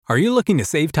Are you looking to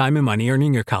save time and money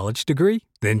earning your college degree?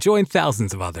 Then join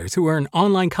thousands of others who earn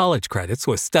online college credits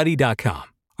with Study.com.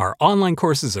 Our online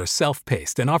courses are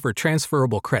self-paced and offer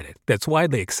transferable credit that's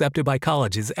widely accepted by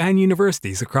colleges and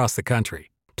universities across the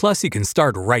country. Plus, you can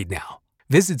start right now.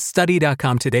 Visit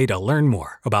Study.com today to learn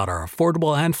more about our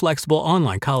affordable and flexible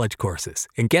online college courses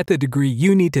and get the degree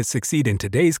you need to succeed in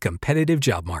today's competitive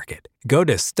job market. Go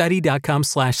to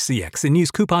study.com/CX and use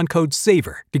coupon code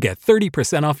SAVER to get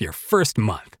 30% off your first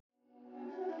month.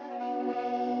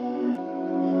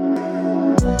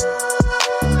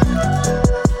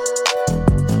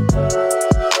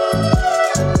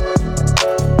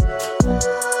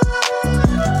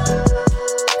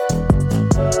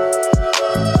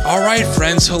 All right,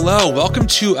 friends. Hello. Welcome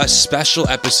to a special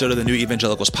episode of the New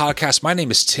Evangelicals podcast. My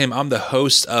name is Tim. I'm the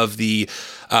host of the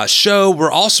show.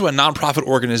 We're also a nonprofit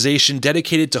organization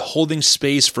dedicated to holding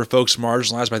space for folks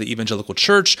marginalized by the evangelical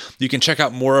church. You can check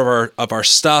out more of our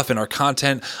stuff and our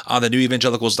content on the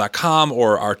newevangelicals.com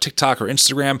or our TikTok or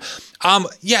Instagram.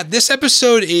 This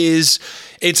episode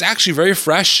it's actually very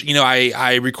fresh. You know,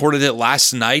 I recorded it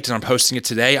last night and I'm posting it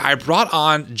today. I brought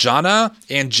on Jana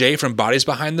and Jay from Bodies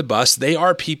Behind the Bus. They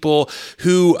are people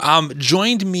who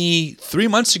joined me 3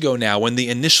 months ago now when the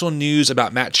initial news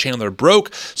about Matt Chandler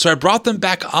broke. So I brought them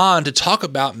back on to talk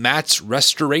about Matt's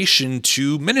restoration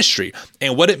to ministry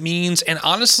and what it means and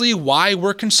honestly why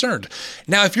we're concerned.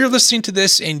 Now, if you're listening to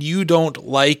this and you don't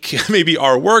like maybe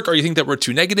our work or you think that we're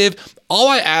too negative, all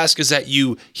I ask is that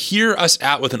you hear us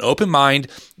out with an open mind.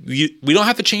 We don't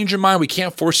have to change your mind. We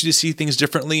can't force you to see things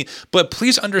differently, but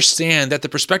please understand that the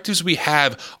perspectives we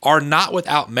have are not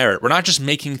without merit. We're not just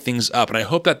making things up. And I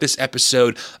hope that this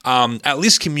episode at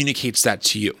least communicates that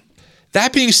to you.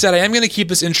 That being said, I am going to keep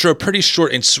this intro pretty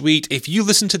short and sweet. If you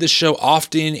listen to this show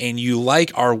often and you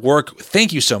like our work,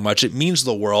 thank you so much. It means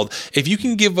the world. If you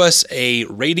can give us a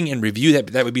rating and review,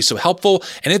 that would be so helpful.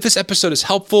 And if this episode is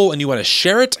helpful and you want to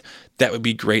share it, that would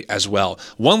be great as well.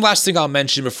 One last thing I'll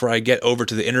mention before I get over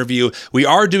to the interview. We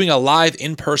are doing a live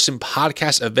in-person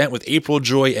podcast event with April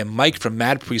Joy and Mike from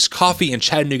Mad Priest Coffee in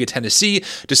Chattanooga, Tennessee,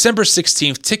 December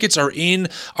 16th. Tickets are in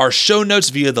our show notes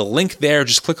via the link there.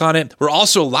 Just click on it. We're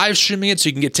also live streaming it so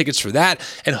you can get tickets for that.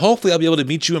 And hopefully I'll be able to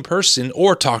meet you in person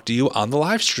or talk to you on the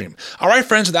live stream. All right,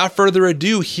 friends, without further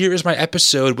ado, here is my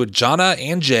episode with Jana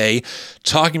and Jay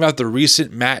talking about the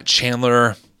recent Matt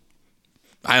Chandler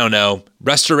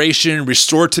restoration,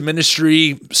 restored to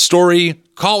ministry, story,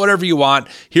 call it whatever you want.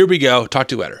 Here we go. Talk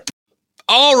to you later.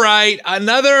 All right.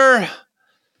 Another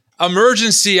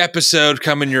emergency episode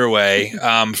coming your way,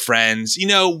 friends. You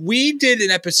know, we did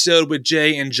an episode with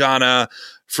Jay and Jana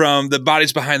from the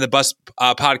Bodies Behind the Bus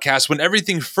podcast when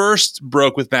everything first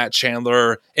broke with Matt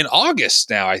Chandler in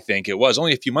August now, I think it was,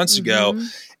 only a few months ago.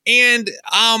 And,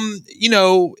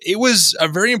 it was a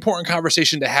very important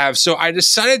conversation to have. So I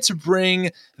decided to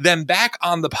bring them back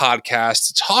on the podcast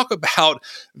to talk about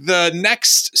the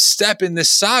next step in this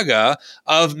saga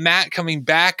of Matt coming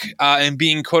back and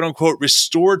being, quote unquote,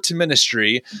 restored to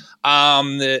ministry.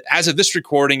 As of this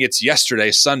recording, it's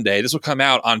yesterday, Sunday. This will come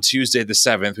out on Tuesday, the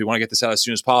 7th. We want to get this out as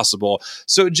soon as possible.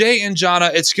 So Jay and Jana,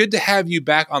 it's good to have you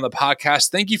back on the podcast.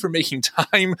 Thank you for making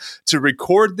time to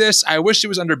record this. I wish it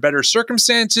was under better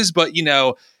circumstances, but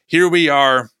here we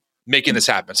are making this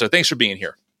happen. So thanks for being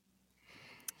here.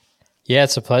 Yeah,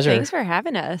 it's a pleasure. Thanks for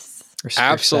having us.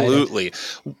 Absolutely.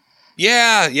 Excited.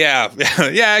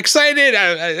 Yeah. Excited.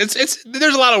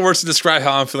 There's a lot of words to describe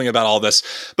how I'm feeling about all this.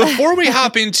 Before we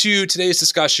hop into today's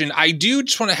discussion, I do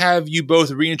just want to have you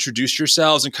both reintroduce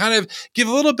yourselves and kind of give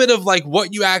a little bit of like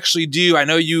what you actually do. I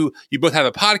know you both have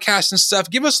a podcast and stuff.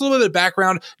 Give us a little bit of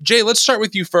background. Jay, let's start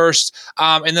with you first,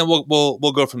 and then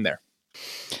we'll go from there.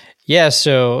 Yeah,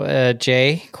 so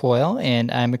Jay Coyle,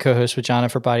 and I'm a co-host with Jana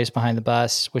for Bodies Behind the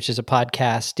Bus, which is a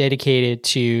podcast dedicated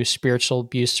to spiritual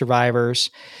abuse survivors.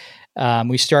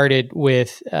 We started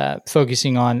with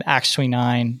focusing on Acts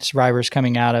 29, survivors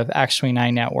coming out of Acts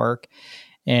 29 network.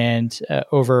 And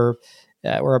we're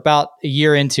about a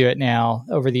year into it now.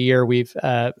 Over the year, we've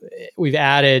added we've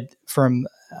added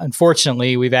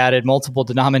multiple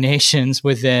denominations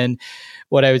within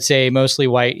what I would say mostly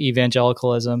white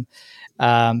evangelicalism.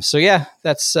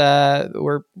 That's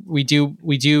we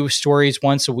do stories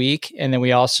once a week, and then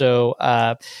we also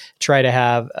try to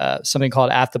have something called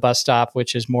At the Bus Stop,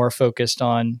 which is more focused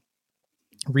on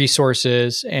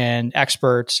resources and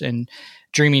experts and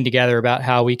dreaming together about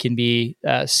how we can be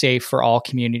safe for all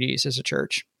communities as a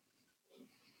church.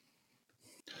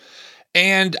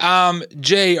 And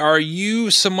Jay, are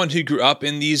you someone who grew up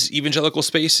in these evangelical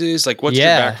spaces? Like, what's your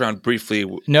background briefly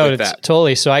with that?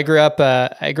 Totally. So I grew up,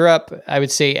 I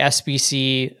would say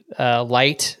SBC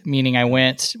light, meaning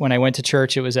when I went to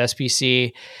church, it was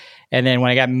SBC. And then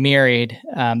when I got married,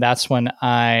 that's when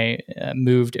I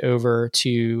moved over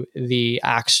to the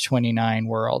Acts 29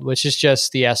 world, which is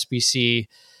just the SBC.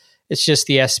 It's just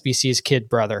the SBC's kid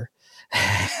brother.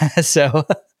 So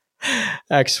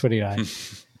Acts 29.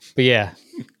 But yeah,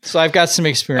 so I've got some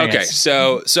experience. Okay,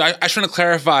 so I just want to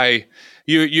clarify.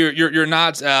 You're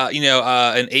not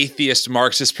an atheist,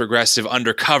 Marxist, progressive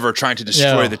undercover trying to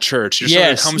destroy the church.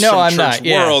 You're someone who comes from the church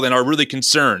world and are really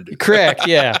concerned. Correct.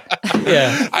 Yeah.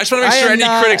 Yeah. I just want to make sure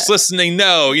any critics listening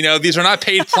know, these are not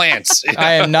paid plants.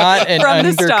 I am not an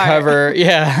undercover.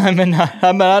 Yeah,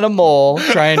 I'm not a mole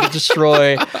trying to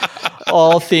destroy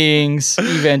all things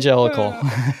evangelical.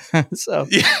 So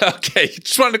okay.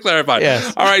 Just wanted to clarify.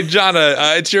 Yes. All right,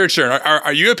 Jonna, it's your turn.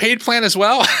 Are you a paid plant as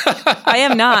well? I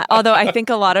am not, although I think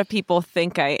a lot of people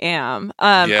think I am.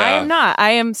 I am not.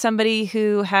 I am somebody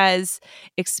who has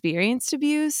experienced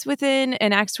abuse within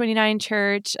an Acts 29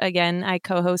 church. Again, I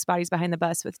co-host Bodies Behind the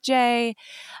Bus with Jay.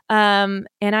 And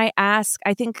I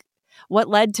think what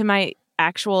led to my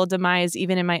actual demise,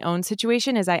 even in my own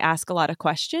situation, is I ask a lot of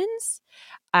questions.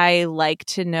 I like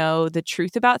to know the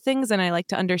truth about things and I like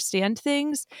to understand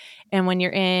things. And when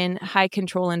you're in high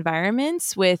control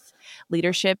environments with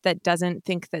leadership that doesn't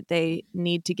think that they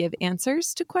need to give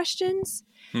answers to questions,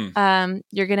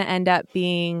 you're going to end up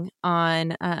being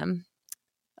on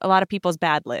a lot of people's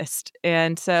bad list.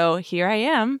 And so here I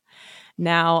am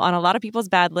now on a lot of people's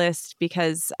bad list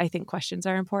because I think questions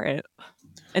are important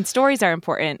and stories are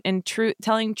important and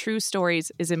telling true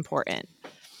stories is important.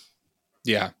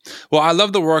 Yeah. Well, I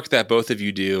love the work that both of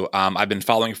you do. I've been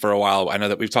following for a while. I know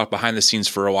that we've talked behind the scenes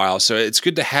for a while, so it's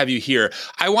good to have you here.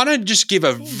 I want to just give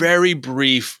a very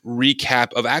brief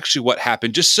recap of actually what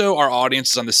happened, just so our audience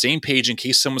is on the same page in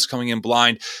case someone's coming in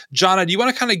blind. Jonna, do you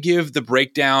want to kind of give the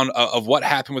breakdown of what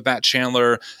happened with Matt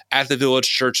Chandler at the Village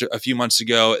Church a few months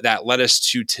ago that led us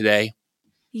to today?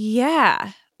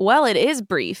 Yeah. Well, it is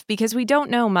brief because we don't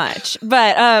know much,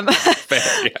 but Fair,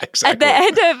 yeah, exactly. At the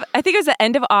end of, I think it was the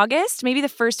end of August, maybe the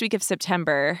first week of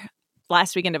September,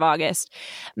 last weekend of August,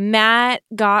 Matt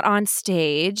got on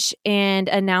stage and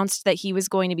announced that he was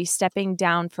going to be stepping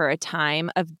down for a time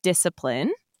of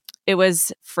discipline. It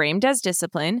was framed as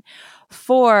discipline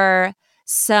for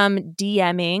some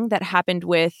DMing that happened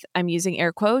with, I'm using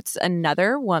air quotes,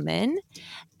 another woman,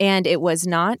 and it was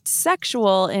not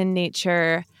sexual in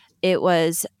nature. It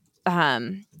was,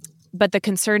 but the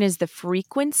concern is the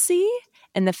frequency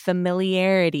and the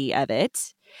familiarity of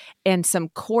it and some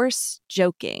coarse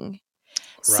joking.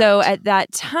 Right. So at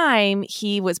that time,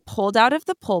 he was pulled out of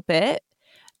the pulpit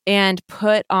and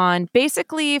put on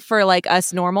basically for like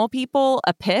us normal people,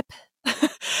 a PIP,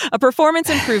 a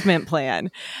performance improvement plan.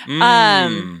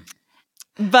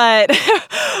 But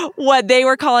what they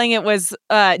were calling it was,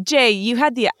 Jay, you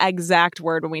had the exact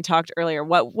word when we talked earlier.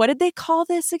 What did they call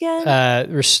this again?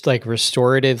 Like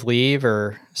restorative leave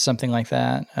or something like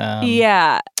that.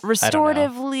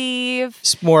 Restorative leave.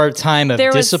 It's more time of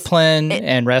discipline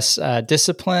and rest,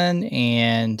 discipline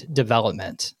and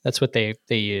development. That's what they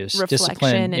use. Reflection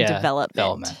discipline and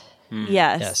development.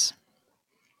 Yes.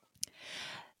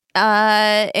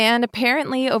 And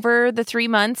apparently over the 3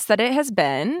 months that it has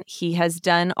been, he has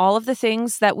done all of the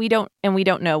things that we don't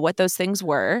know what those things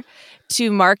were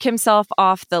to mark himself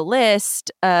off the list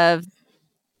of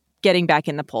getting back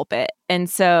in the pulpit. And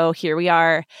so here we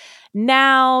are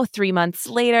now, 3 months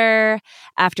later,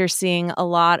 after seeing a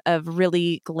lot of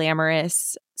really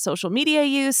glamorous social media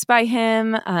use by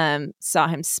him, saw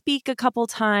him speak a couple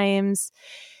times,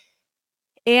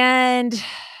 and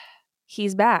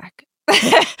he's back.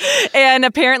 And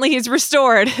apparently he's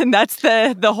restored, and that's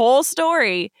the whole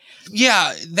story.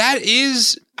 Yeah,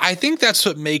 I think that's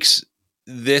what makes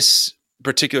this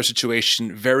particular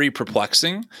situation very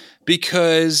perplexing,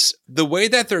 because the way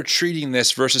that they're treating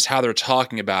this versus how they're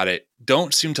talking about it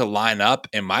don't seem to line up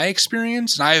in my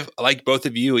experience. And I've, like both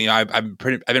of you, I've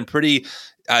been pretty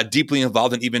deeply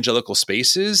involved in evangelical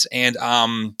spaces, and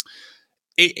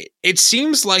it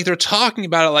seems like they're talking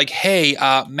about it like, hey,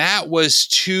 Matt was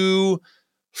too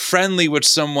friendly with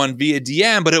someone via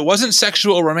DM, but it wasn't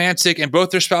sexual or romantic, and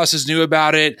both their spouses knew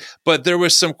about it, but there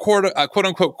was some quote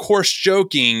unquote coarse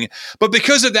joking. But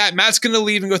because of that, Matt's going to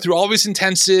leave and go through all these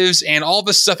intensives and all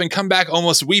this stuff and come back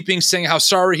almost weeping, saying how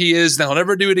sorry he is, then he'll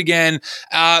never do it again.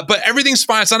 But everything's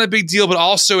fine. It's not a big deal, but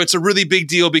also it's a really big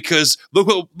deal because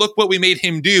look what we made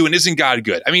him do, and isn't God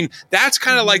good? I mean, that's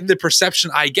kind of like the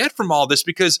perception I get from all this,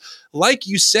 because like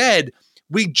you said,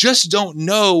 we just don't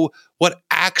know what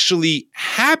actually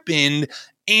happened.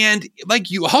 And like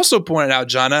you also pointed out,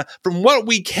 Jana, from what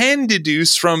we can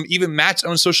deduce from even Matt's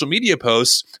own social media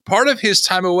posts, part of his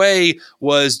time away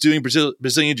was doing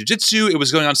Brazilian Jiu-Jitsu. It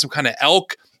was going on some kind of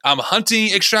elk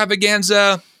hunting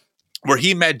extravaganza where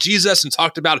he met Jesus and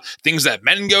talked about things that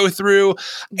men go through.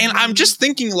 And I'm just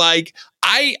thinking, like,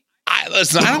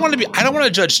 listen, I don't want to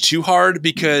judge too hard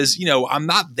because, I'm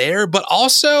not there, but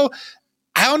also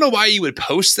I don't know why you would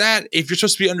post that if you're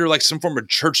supposed to be under like some form of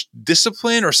church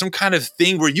discipline or some kind of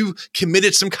thing where you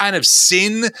committed some kind of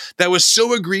sin that was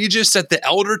so egregious that the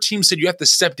elder team said you have to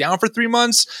step down for 3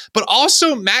 months. But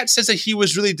also Matt says that he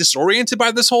was really disoriented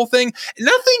by this whole thing.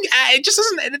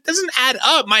 It doesn't add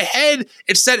up. My head,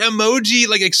 it's that emoji,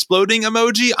 like exploding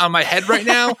emoji on my head right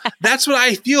now. That's what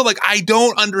I feel like. I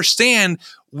don't understand.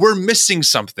 We're missing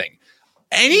something.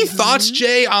 Any thoughts,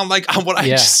 Jay, on what I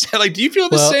just said? Like, do you feel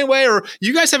the same way, or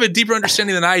you guys have a deeper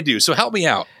understanding than I do? So help me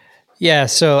out. Yeah.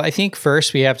 So I think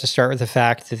first we have to start with the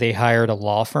fact that they hired a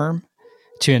law firm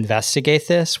to investigate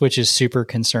this, which is super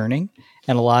concerning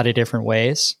in a lot of different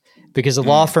ways, because the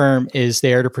law firm is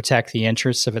there to protect the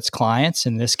interests of its clients.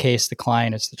 In this case, the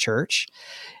client is the church.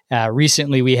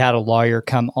 Recently, we had a lawyer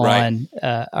come on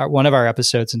one of our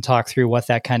episodes and talk through what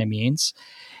that kind of means.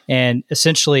 And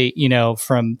essentially,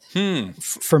 from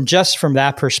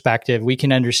that perspective, we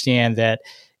can understand that,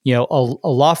 a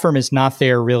law firm is not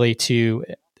there really to,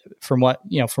 from what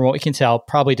we can tell,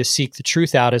 probably to seek the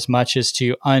truth out as much as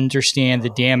to understand the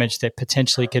damage that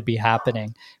potentially could be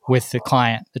happening with the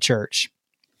client, the church.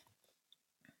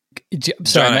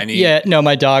 Sorry,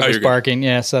 my dog was barking.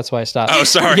 Yeah, so that's why I stopped. Oh,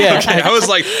 sorry. Yeah, okay. I was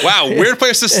like, wow, weird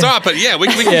place to stop. But yeah, we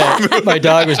can my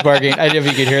dog was barking. I don't know if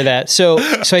you could hear that. So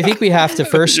I think we have to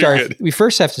first start. We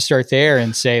first have to start there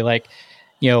and say, like,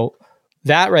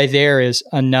 that right there is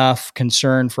enough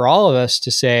concern for all of us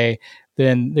to say.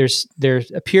 Then there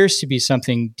appears to be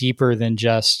something deeper than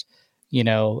just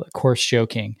coarse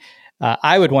joking.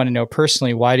 I would want to know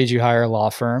personally, why did you hire a law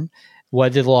firm?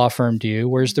 What did the law firm do?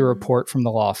 Where's the report from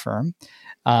the law firm?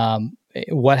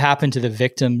 What happened to the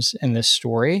victims in this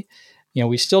story?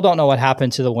 We still don't know what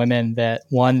happened to the women the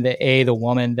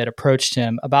woman that approached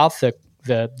him about the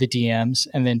DMs,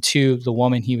 and then 2, the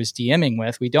woman he was DMing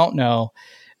with. We don't know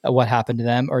what happened to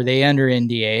them. Are they under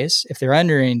NDAs? If they're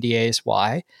under NDAs,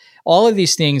 why? All of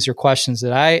these things are questions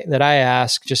that I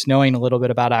ask, just knowing a little bit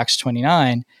about Acts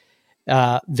 29.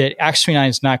 That Acts 29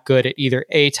 is not good at either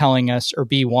A, telling us, or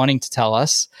B, wanting to tell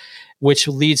us, which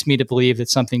leads me to believe that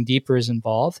something deeper is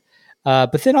involved.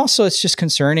 But then also it's just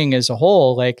concerning as a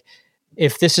whole. Like,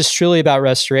 if this is truly about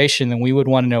restoration, then we would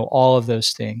want to know all of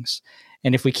those things.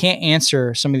 And if we can't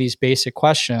answer some of these basic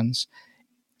questions,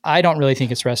 I don't really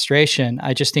think it's restoration.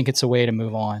 I just think it's a way to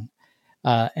move on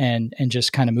and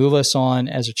just kind of move us on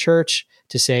as a church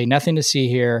to say nothing to see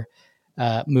here.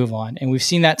 Move on. And we've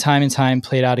seen that time and time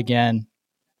played out again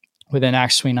within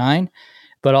Acts 29,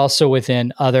 but also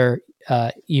within other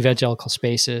evangelical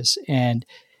spaces. And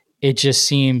it just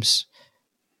seems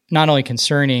not only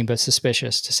concerning, but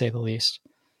suspicious, to say the least.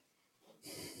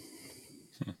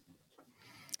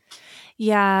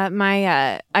 Yeah,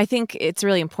 I think it's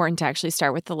really important to actually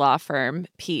start with the law firm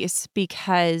piece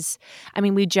because,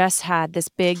 we just had this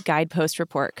big guidepost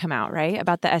report come out, right,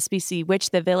 about the SBC, which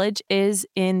the Village is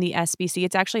in the SBC.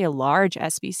 It's actually a large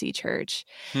SBC church.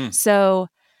 So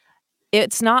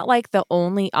it's not like the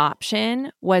only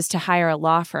option was to hire a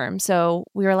law firm. So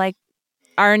we were like,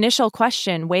 our initial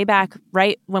question way back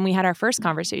right when we had our first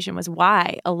conversation was,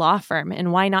 why a law firm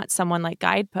and why not someone like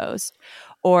Guidepost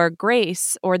or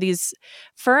Grace or these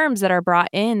firms that are brought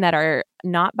in that are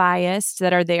not biased,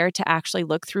 that are there to actually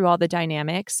look through all the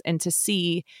dynamics and to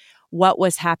see what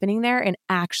was happening there and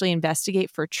actually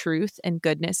investigate for truth and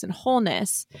goodness and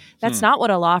wholeness. That's not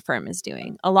what a law firm is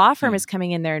doing. A law firm is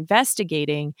coming in there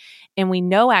investigating, and we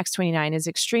know Acts 29 is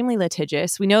extremely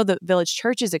litigious. We know the Village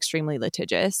Church is extremely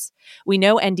litigious. We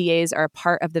know NDAs are a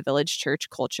part of the Village Church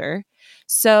culture.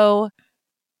 So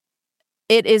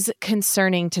it is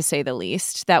concerning, to say the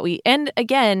least, that and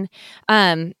again,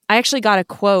 I actually got a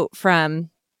quote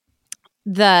from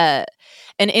an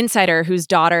insider whose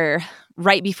daughter,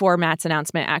 right before Matt's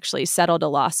announcement, actually settled a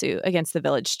lawsuit against the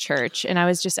Village Church. And I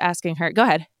was just asking her, go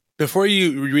ahead. Before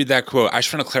you read that quote, I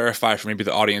just want to clarify for maybe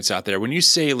the audience out there. When you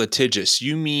say litigious,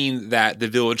 you mean that the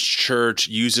Village Church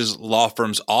uses law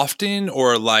firms often,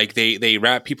 or like they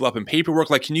wrap people up in paperwork?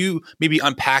 Like, can you maybe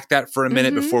unpack that for a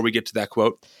minute before we get to that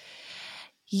quote?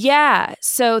 Yeah.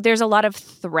 So there's a lot of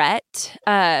threat,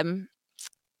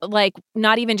 like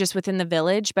not even just within the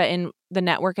Village, but in the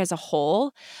network as a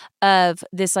whole of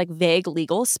this like vague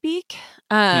legal speak,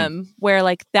 where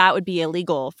like that would be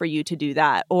illegal for you to do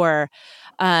that, or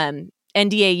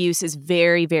NDA use is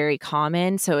very, very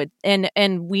common. So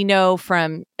and we know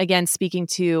from, again, speaking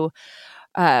to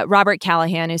Robert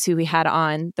Callahan, is who we had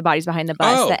on the Bodies Behind the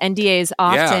Bus, that NDAs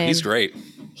often, yeah, he's great.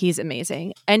 He's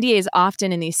amazing. NDAs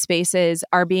often in these spaces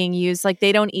are being used like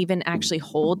they don't even actually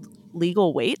hold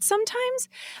legal weight sometimes,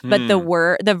 but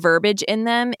the verbiage in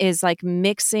them is like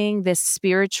mixing this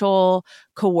spiritual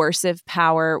coercive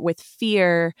power with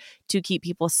fear to keep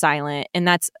people silent. And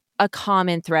that's a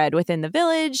common thread within the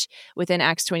village, within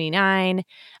Acts 29.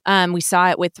 We saw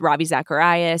it with Ravi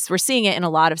Zacharias. We're seeing it in a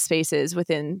lot of spaces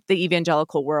within the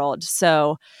evangelical world.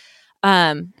 So,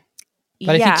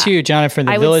 but I think too, Jonathan,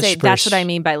 from the village, I would say that's what I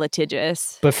mean by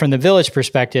litigious. But from the village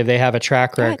perspective, they have a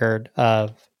track record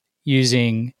of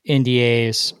using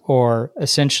NDAs, or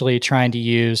essentially trying to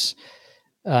use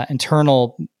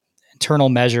internal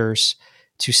measures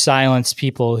to silence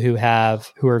people who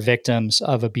are victims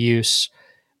of abuse,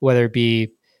 whether it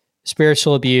be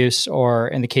spiritual abuse, or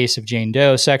in the case of Jane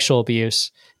Doe, sexual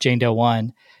abuse, Jane Doe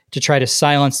 1, to try to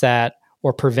silence that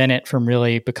or prevent it from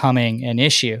really becoming an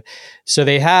issue. So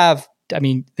they have at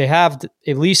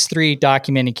least 3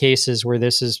 documented cases where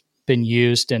this has been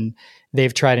used, and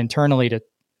they've tried internally to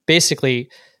basically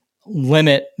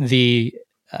limit the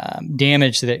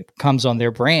damage that comes on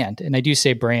their brand. And I do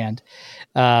say brand.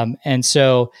 And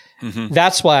so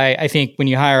that's why I think when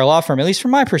you hire a law firm, at least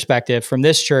from my perspective, from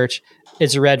this church,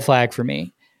 it's a red flag for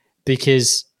me,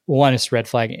 because 1, it's a red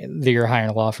flag that you're hiring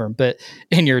a law firm, but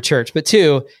in your church, but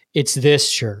 2, it's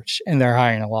this church and they're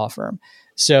hiring a law firm.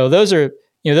 So those are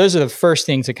the first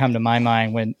things that come to my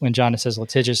mind when Jonathan says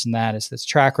litigious, and that is this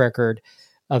track record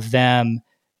of them,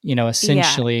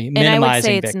 essentially minimizing and I would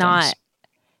say victims.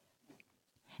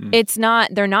 It's not,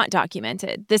 they're not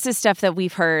documented. This is stuff that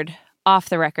we've heard off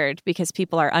the record because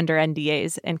people are under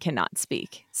NDAs and cannot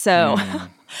speak. So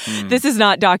this is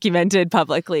not documented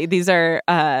publicly. These are,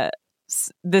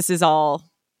 this is all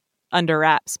under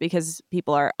wraps because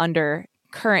people are under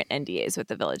current NDAs with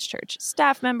the Village Church.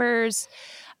 Staff members,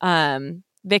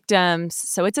 victims.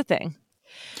 So it's a thing.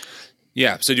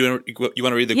 Yeah. So do you want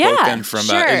to read the quote then from,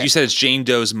 sure. You said it's Jane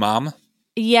Doe's mom?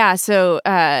 Yeah. So,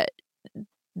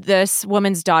 this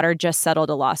woman's daughter just settled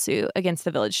a lawsuit against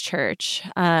the Village Church.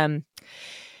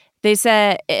 They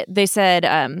said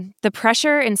the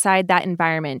pressure inside that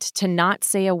environment to not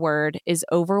say a word is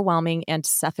overwhelming and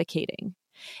suffocating.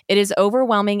 It is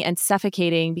overwhelming and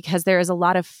suffocating because there is a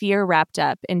lot of fear wrapped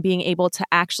up in being able to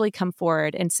actually come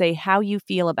forward and say how you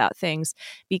feel about things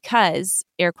because,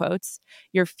 air quotes,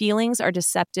 your feelings are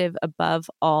deceptive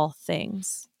above all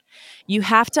things. You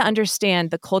have to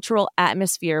understand the cultural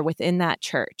atmosphere within that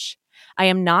church. I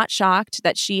am not shocked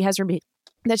that she has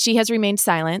remained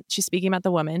silent. She's speaking about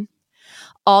the woman.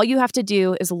 All you have to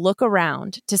do is look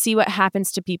around to see what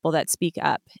happens to people that speak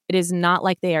up. It is not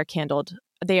like they are handled.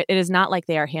 It is not like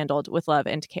they are handled with love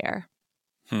and care.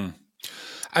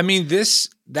 I mean,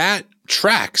 that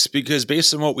tracks because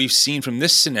based on what we've seen from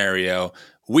this scenario,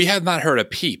 we have not heard a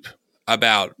peep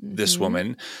about this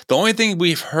woman. The only thing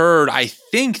we've heard, I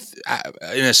think,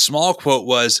 in a small quote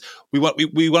was, we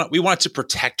want to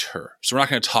protect her, so we're not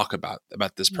going to talk about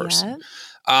this person.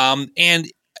 Yeah.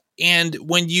 And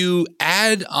when you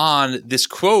add on this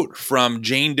quote from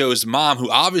Jane Doe's mom, who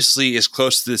obviously is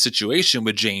close to the situation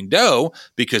with Jane Doe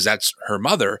because that's her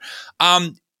mother,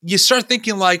 you start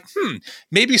thinking like,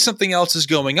 maybe something else is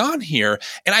going on here.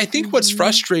 And I think what's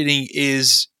frustrating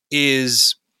is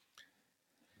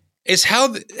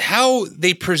how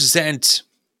they present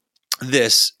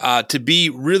this to be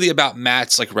really about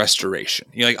Matt's like restoration.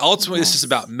 Like ultimately this is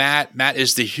about Matt. Matt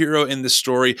is the hero in the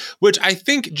story, which I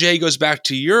think, Jay, goes back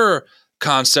to your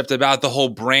concept about the whole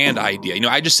brand idea.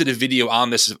 I just did a video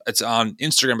on this. It's on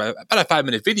Instagram, about a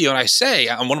 5-minute video. And I say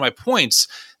on one of my points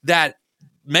that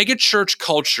megachurch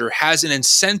culture has an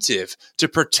incentive to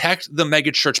protect the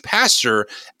megachurch pastor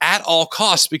at all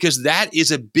costs because that is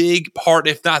a big part,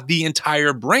 if not the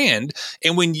entire brand.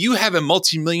 And when you have a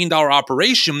multi-million-dollar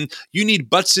operation, you need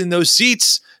butts in those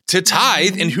seats to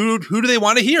tithe. And who do they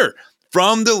want to hear?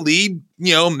 From the lead,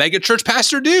 megachurch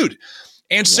pastor dude.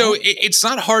 And so it's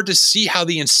not hard to see how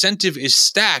the incentive is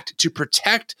stacked to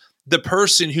protect the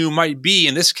person who might be,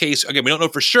 in this case, again, we don't know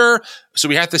for sure, so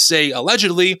we have to say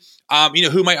allegedly,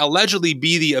 who might allegedly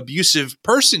be the abusive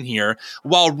person here,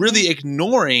 while really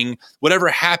ignoring whatever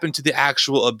happened to the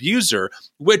actual abuser,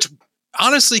 which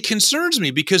honestly concerns me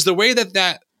because the way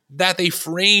that they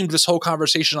framed this whole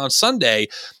conversation on Sunday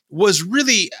was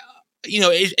really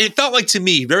it felt like to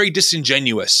me very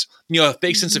disingenuous. A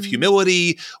fake sense of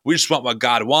humility. We just want what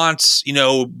God wants.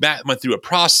 Matt went through a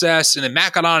process, and then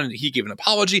Matt got on and he gave an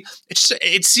apology.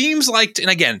 It seems like, and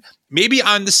again, maybe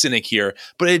I'm the cynic here,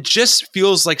 but it just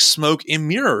feels like smoke and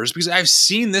mirrors, because I've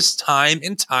seen this time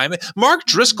and time. Mark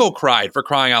Driscoll cried, for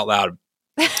crying out loud,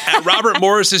 at Robert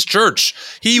Morris's church.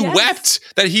 He wept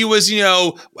that he was,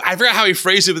 I forgot how he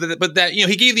phrased it, but that,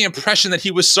 he gave the impression that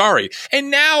he was sorry.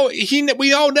 And now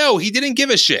we all know he didn't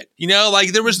give a shit.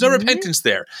 There was no repentance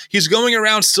there. He's going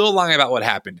around still lying about what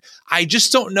happened. I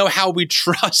just don't know how we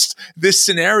trust this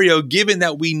scenario, given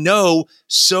that we know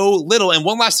so little. And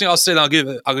one last thing I'll say, and I'll give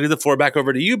the floor back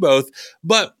over to you both,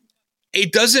 but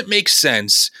it doesn't make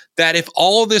sense that if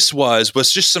all this was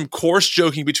just some coarse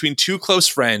joking between two close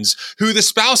friends who the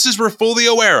spouses were fully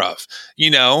aware of,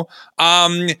 that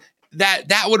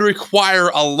would require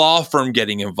a law firm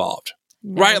getting involved.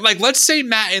 No. Right? Like, let's say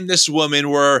Matt and this woman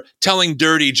were telling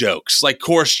dirty jokes, like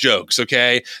coarse jokes,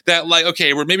 okay? That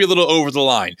we're maybe a little over the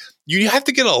line. You have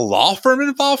to get a law firm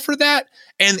involved for that?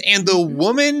 And the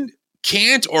woman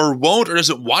can't or won't or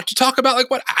doesn't want to talk about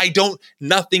what?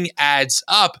 Nothing adds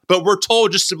up, but we're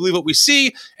told just to believe what we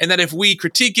see, and that if we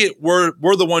critique it,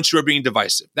 we're the ones who are being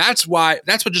divisive. That's what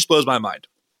just blows my mind.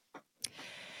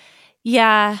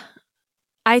 Yeah.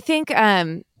 I think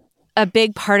a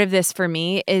big part of this for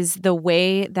me is the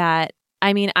way that,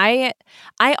 I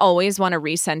always want to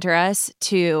recenter us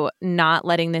to not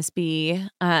letting this be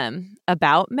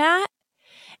about Matt,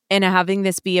 and having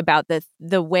this be about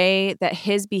the way that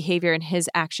his behavior and his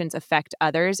actions affect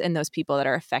others and those people that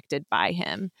are affected by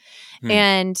him.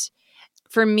 And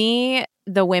for me,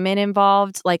 the women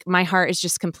involved, my heart is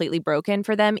just completely broken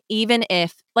for them. Even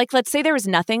if, let's say there was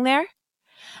nothing there,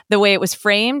 the way it was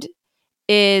framed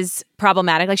is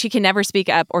problematic. She can never speak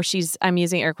up, or I'm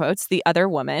using air quotes, the other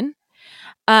woman.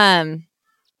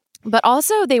 But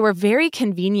also they were very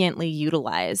conveniently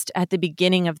utilized at the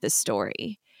beginning of the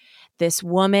story. This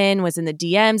woman was in the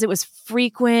DMs. It was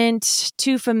frequent,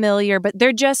 too familiar, but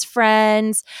they're just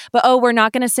friends. But, we're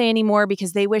not going to say anymore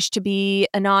because they wish to be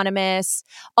anonymous.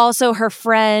 Also, her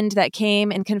friend that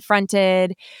came and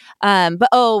confronted.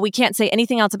 But, we can't say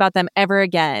anything else about them ever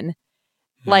again.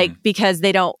 Because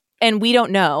they don't, and we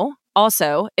don't know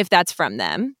also if that's from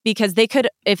them, because they could,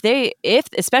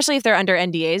 especially if they're under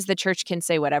NDAs, the church can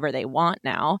say whatever they want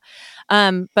now.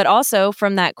 But also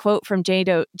from that quote from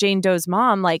Jane Doe's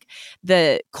mom,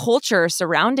 the culture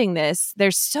surrounding this,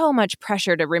 there's so much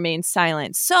pressure to remain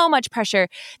silent, so much pressure.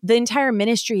 The entire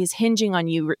ministry is hinging on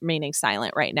you remaining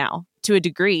silent right now, to a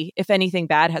degree, if anything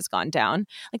bad has gone down.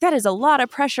 That is a lot of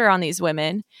pressure on these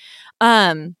women.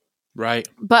 Right.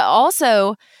 But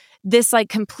also this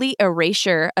complete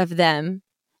erasure of them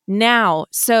now.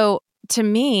 So to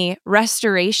me,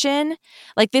 restoration,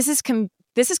 this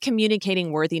is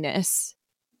communicating worthiness.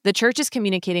 The church is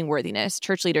communicating worthiness.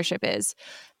 Church leadership is.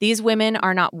 These women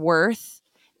are not worth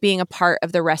being a part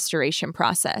of the restoration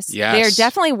process. Yes. They are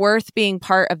definitely worth being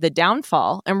part of the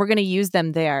downfall, and we're going to use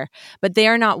them there. But they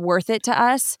are not worth it to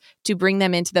us to bring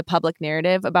them into the public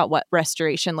narrative about what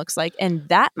restoration looks like. And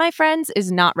that, my friends,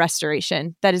 is not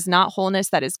restoration. That is not wholeness.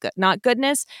 That is not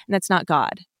goodness. And that's not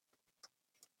God.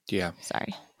 Yeah.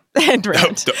 Sorry. And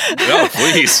rant. No,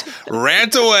 please.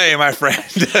 Rant away, my friend.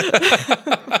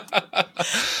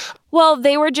 Well,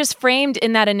 they were just framed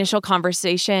in that initial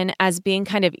conversation as being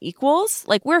kind of equals.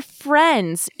 We're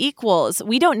friends, equals.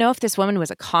 We don't know if this woman was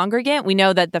a congregant. We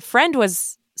know that the friend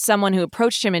was someone who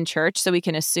approached him in church, so we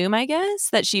can assume, I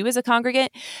guess, that she was a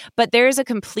congregant. But there is a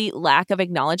complete lack of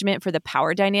acknowledgement for the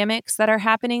power dynamics that are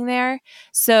happening there.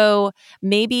 So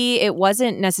maybe it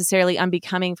wasn't necessarily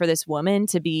unbecoming for this woman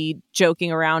to be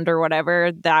joking around or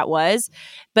whatever that was.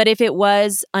 But if it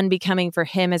was unbecoming for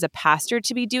him as a pastor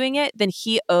to be doing it, then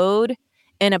he owed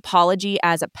an apology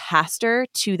as a pastor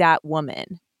to that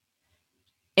woman.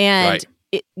 And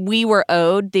we were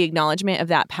owed the acknowledgement of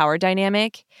that power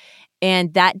dynamic.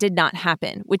 And that did not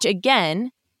happen, which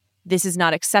again, this is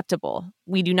not acceptable.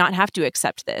 We do not have to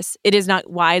accept this. It is not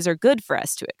wise or good for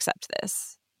us to accept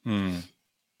this.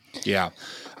 Yeah.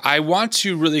 I want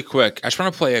to really quick, I just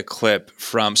want to play a clip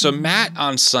from, so Matt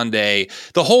on Sunday,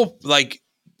 the whole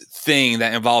thing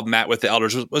that involved Matt with the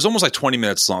elders was almost 20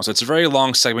 minutes long. So it's a very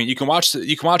long segment. You can watch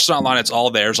it online. It's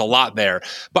all there. There's a lot there.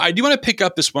 But I do want to pick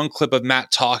up this one clip of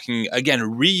Matt talking, again,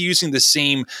 reusing the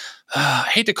same, I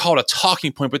hate to call it a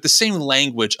talking point, but the same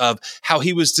language of how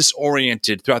he was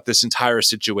disoriented throughout this entire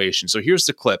situation. So here's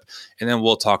the clip, and then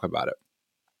we'll talk about it.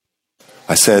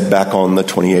 I said back on the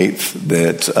 28th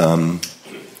that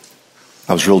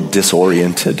I was real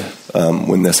disoriented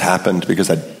when this happened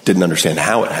because I didn't understand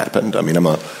how it happened. I'm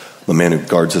a a man who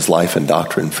guards his life and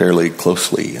doctrine fairly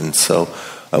closely. And so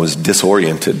I was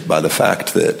disoriented by the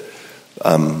fact that,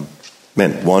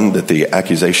 one, that the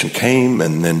accusation came,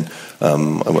 and then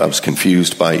I was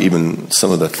confused by even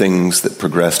some of the things that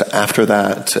progressed after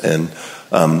that. And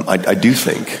I do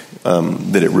think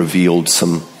that it revealed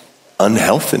some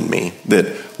unhealth in me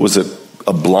that was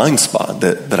a blind spot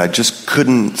that I just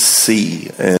couldn't see.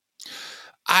 And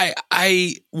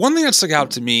one thing that stuck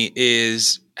out to me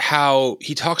is how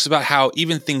he talks about how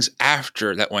even things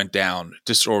after that went down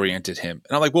disoriented him.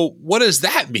 And I'm like, well, what does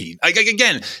that mean? Like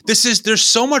again, there's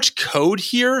so much code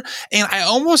here. And I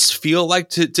almost feel like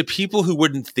to people who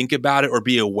wouldn't think about it or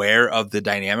be aware of the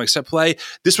dynamics at play,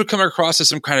 this would come across as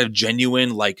some kind of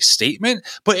genuine like statement,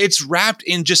 but it's wrapped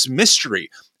in just mystery.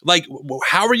 Like,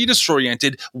 how are you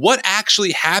disoriented? What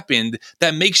actually happened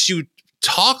that makes you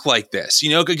talk like this,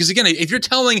 because again, if you're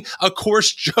telling a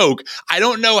coarse joke, I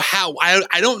don't know how,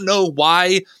 I don't know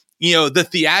why, the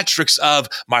theatrics of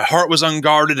my heart was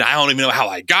unguarded and I don't even know how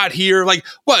I got here. Like,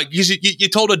 what, you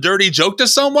told a dirty joke to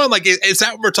someone? Like, is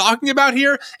that what we're talking about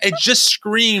here? It just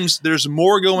screams there's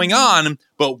more going on,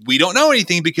 but we don't know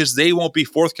anything because they won't be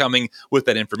forthcoming with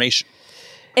that information.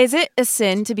 Is it a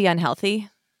sin to be unhealthy?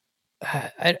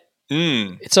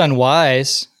 It's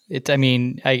unwise.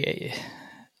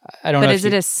 I don't know. But is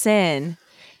it a sin?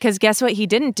 Because guess what he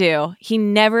didn't do? He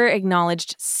never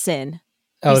acknowledged sin.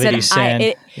 He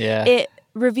sinned. It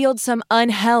revealed some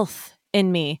unhealth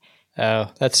in me.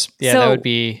 Oh, that would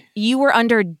be... You were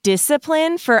under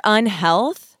discipline for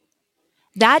unhealth?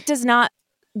 That does not...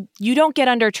 You don't get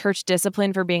under church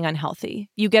discipline for being unhealthy.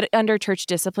 You get under church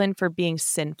discipline for being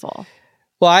sinful.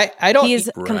 Well, I don't... He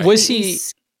is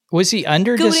Was he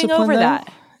under discipline over though?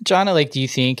 that. John, do you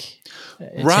think...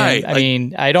 Right.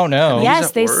 I don't know.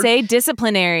 Yes, they say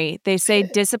disciplinary. They say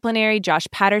disciplinary. Josh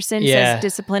Patterson says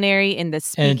disciplinary in the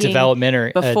speaking. And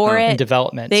developmentary. Before it.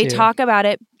 Development, they too. talk about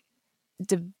it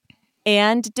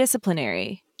and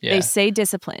disciplinary. Yeah. They say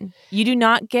discipline. You do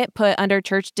not get put under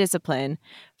church discipline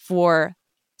for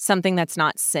something that's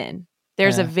not sin.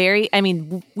 There's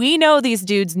we know these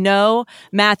dudes know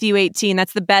Matthew 18.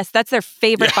 That's the best. That's their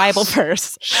favorite Bible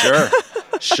verse. Sure.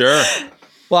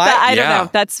 Well, I don't know.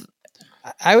 That's...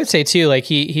 I would say too, like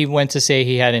he went to say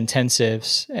he had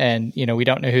intensives, and we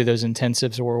don't know who those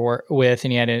intensives were with,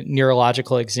 and he had a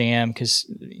neurological exam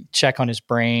because check on his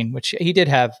brain, which he did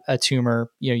have a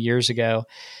tumor, years ago.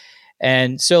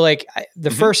 And so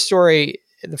first story,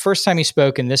 the first time he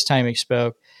spoke and this time he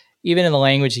spoke, even in the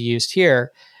language he used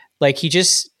here,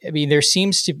 there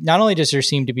seems to, not only does there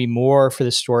seem to be more for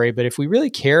the story, but if we really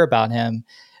care about him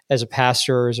as a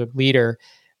pastor or as a leader,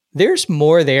 there's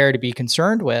more there to be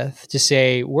concerned with, to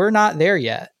say, we're not there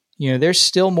yet. There's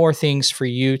still more things for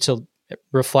you to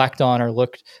reflect on or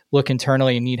look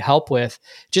internally and need help with,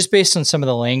 just based on some of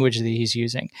the language that he's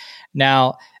using.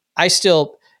 Now, it's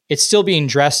still being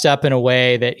dressed up in a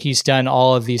way that he's done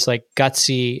all of these like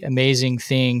gutsy, amazing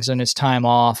things on his time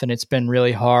off, and it's been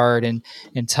really hard and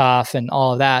tough and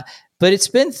all of that. But it's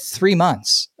been 3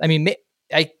 months. I mean,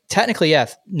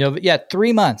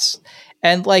 3 months.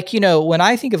 And when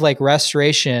I think of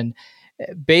restoration,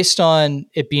 based on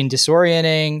it being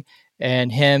disorienting,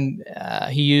 and him,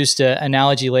 he used an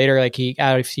analogy later, like he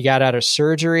got out of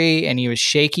surgery and he was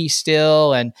shaky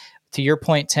still. And to your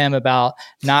point, Tim, about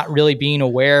not really being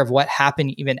aware of what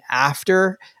happened even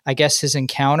after, I guess, his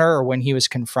encounter or when he was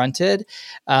confronted.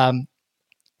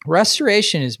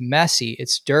 Restoration is messy.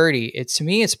 It's dirty. To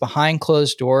me, it's behind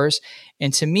closed doors.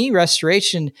 And to me,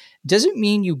 restoration doesn't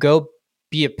mean you go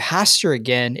be a pastor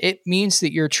again. It means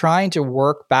that you're trying to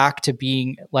work back to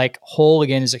being whole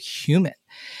again as a human.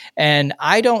 And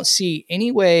I don't see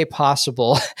any way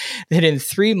possible that in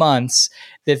 3 months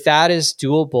that is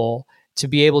doable, to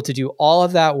be able to do all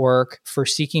of that work for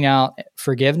seeking out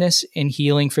forgiveness and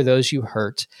healing for those you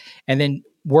hurt, and then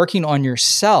working on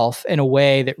yourself in a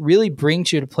way that really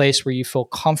brings you to a place where you feel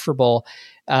comfortable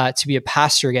to be a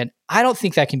pastor again. I don't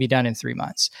think that can be done in 3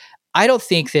 months. I don't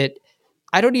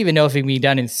even know if it can be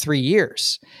done in 3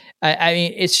 years. I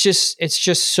mean, it's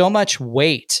just so much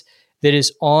weight that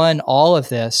is on all of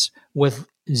this with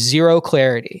zero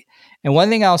clarity. And one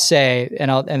thing I'll say,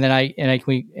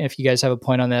 if you guys have a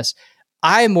point on this,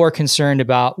 I am more concerned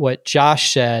about what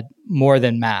Josh said more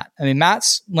than Matt. I mean,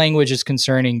 Matt's language is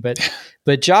concerning, but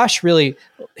Josh really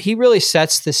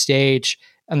sets the stage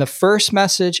on the first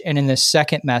message and in the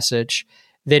second message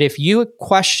that if you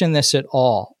question this at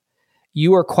all,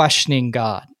 you are questioning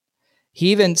God.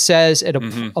 He even says at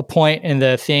a point in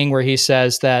the thing where he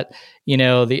says that,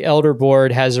 the elder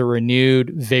board has a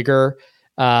renewed vigor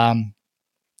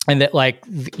and that like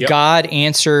God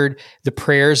answered the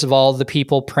prayers of all the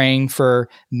people praying for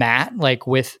Matt, like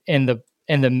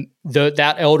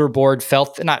that elder board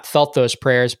not felt those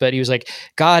prayers, but he was like,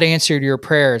 God answered your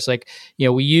prayers. Like,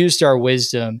 we used our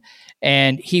wisdom.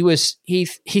 And he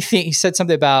said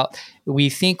something about, we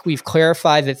think we've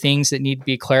clarified the things that need to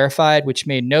be clarified, which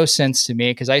made no sense to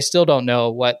me because I still don't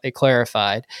know what they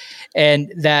clarified.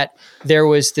 And that there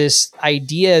was this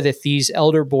idea that these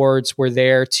elder boards were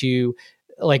there to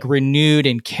like renewed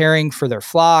and caring for their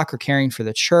flock or caring for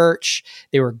the church.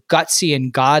 They were gutsy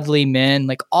and godly men,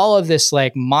 like all of this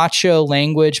like macho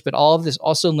language, but all of this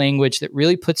also language that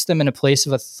really puts them in a place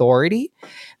of authority,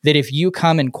 that if you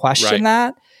come and question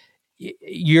that,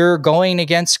 you're going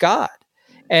against God.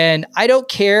 And I don't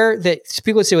care that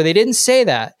people would say, well, they didn't say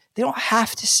that. They don't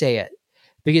have to say it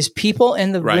because people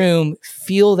in the room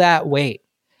feel that weight.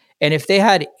 And if they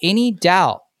had any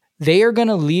doubt, they are going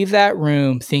to leave that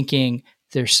room thinking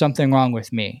there's something wrong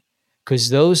with me, because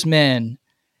those men,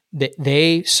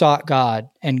 they sought God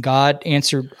and God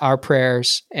answered our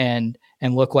prayers, and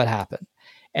look what happened.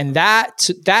 And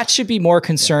that should be more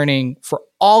concerning for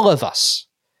all of us,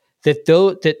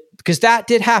 because that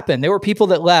did happen. There were people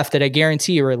that left that I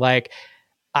guarantee you were like,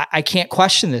 I can't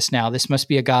question this now. This must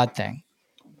be a God thing.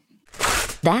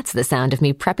 That's the sound of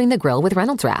me prepping the grill with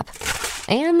Reynolds Wrap.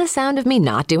 And the sound of me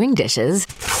not doing dishes.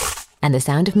 And the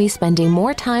sound of me spending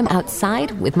more time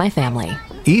outside with my family.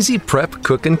 Easy prep,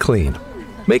 cook, and clean.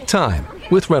 Make time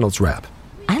with Reynolds Wrap.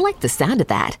 I like the sound of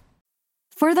that.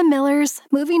 For the Millers,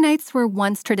 movie nights were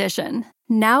once tradition.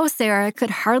 Now Sarah could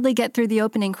hardly get through the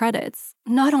opening credits,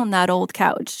 not on that old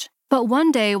couch. But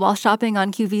one day while shopping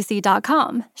on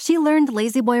QVC.com, she learned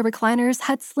La-Z-Boy recliners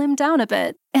had slimmed down a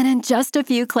bit. And in just a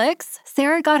few clicks,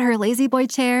 Sarah got her La-Z-Boy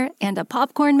chair and a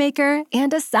popcorn maker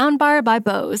and a soundbar by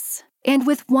Bose. And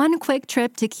with one quick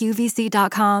trip to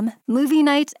QVC.com, movie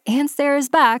night and Sarah's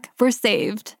back were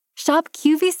saved. Shop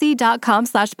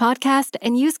QVC.com/podcast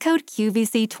and use code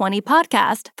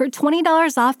QVC20podcast for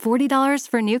 $20 off $40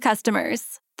 for new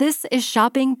customers. This is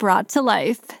shopping brought to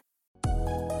life.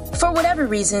 For whatever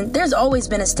reason, there's always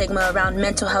been a stigma around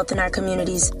mental health in our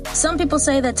communities. Some people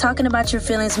say that talking about your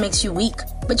feelings makes you weak.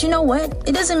 But you know what?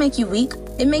 It doesn't make you weak.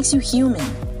 It makes you human.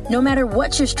 No matter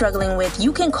what you're struggling with,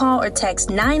 you can call or text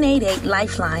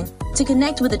 988-LIFELINE to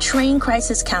connect with a trained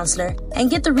crisis counselor and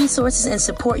get the resources and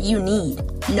support you need.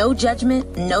 No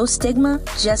judgment, no stigma,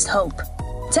 just hope.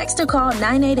 Text or call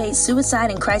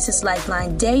 988-SUICIDE and Crisis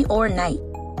Lifeline day or night.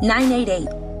 988.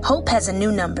 Hope has a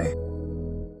new number.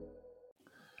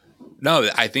 No,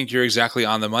 I think you're exactly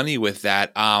on the money with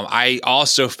that. I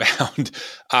also found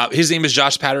his name is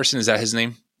Josh Patterson. Is that his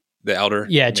name? The elder?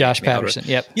 Yeah, Josh Patterson.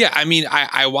 Elder. Yep. Yeah, I mean,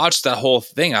 I watched that whole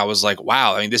thing. I was like,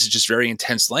 wow, I mean, this is just very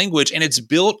intense language. And it's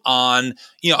built on,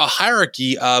 a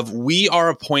hierarchy of we are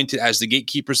appointed as the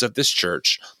gatekeepers of this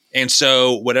church. And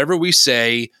so whatever we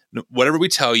say, whatever we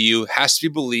tell you has to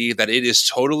be believed that it is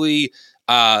totally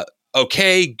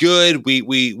okay, good.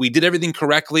 We did everything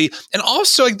correctly. And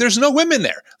also, like, there's no women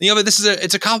there.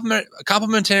 It's a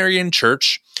complementarian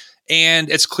church. And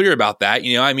it's clear about that.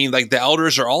 I mean, like the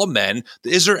elders are all men.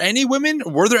 Is there any women?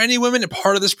 Were there any women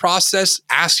part of this process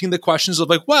asking the questions of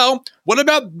like, well, what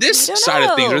about this side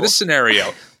of things or this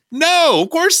scenario? No, of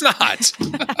course not.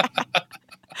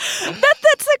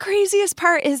 That's the craziest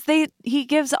part is he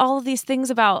gives all of these things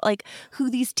about like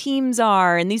who these teams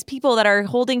are and these people that are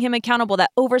holding him accountable that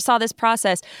oversaw this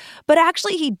process. But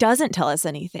actually he doesn't tell us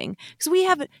anything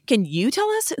because can you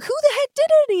tell us who the heck did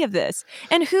any of this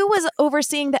and who was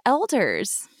overseeing the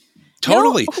elders?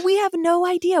 Totally. No, we have no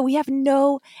idea. We have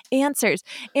no answers.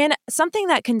 And something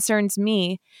that concerns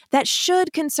me, that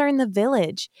should concern the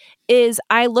village, is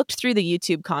I looked through the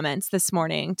YouTube comments this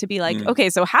morning to be like, okay,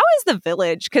 so how is the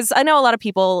village? Because I know a lot of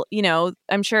people,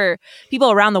 I'm sure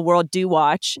people around the world do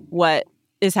watch what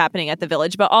is happening at the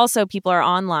village, but also people are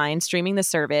online streaming the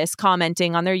service,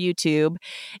 commenting on their YouTube.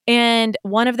 And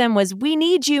one of them was, "We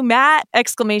need you, Matt!" !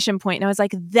 And I was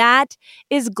like, that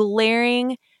is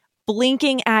glaring,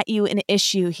 blinking at you an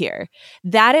issue here.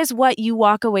 That is what you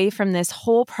walk away from this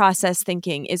whole process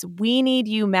thinking is, we need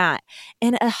you, Matt.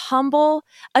 And a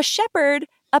shepherd,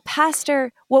 a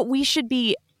pastor, what we should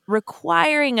be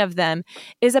requiring of them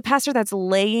is a pastor that's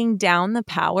laying down the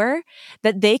power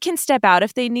that they can step out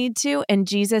if they need to, and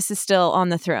Jesus is still on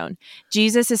the throne.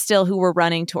 Jesus is still who we're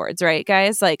running towards, right,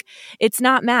 guys? Like, it's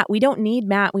not Matt. We don't need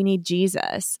Matt. We need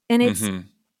Jesus. And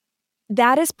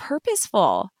that is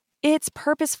purposeful. It's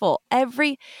purposeful.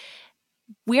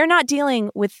 We are not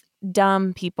dealing with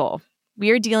dumb people.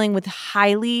 We are dealing with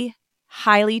highly,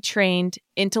 highly trained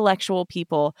intellectual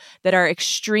people that are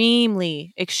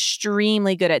extremely,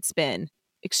 extremely good at spin.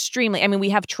 extremely. I mean, we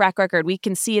have track record. We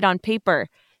can see it on paper,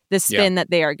 the spin that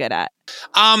they are good at.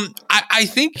 I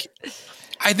think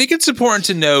it's important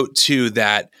to note too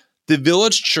that the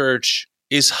Village Church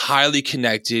is highly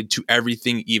connected to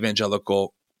everything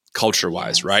evangelical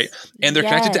culture-wise, right? And they're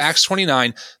connected to Acts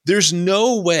 29. There's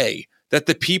no way that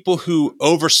the people who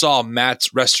oversaw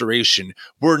Matt's restoration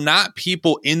were not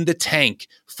people in the tank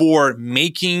for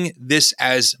making this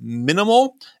as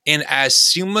minimal and as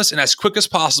seamless and as quick as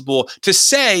possible to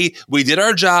say, we did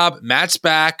our job, Matt's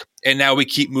back, and now we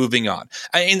keep moving on.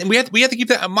 And we have to keep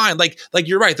that in mind. Like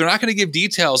you're right. They're not going to give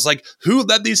details like who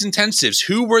led these intensives,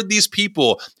 who were these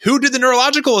people, who did the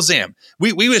neurological exam.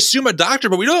 We assume a doctor,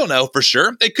 but we don't know for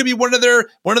sure. It could be one of their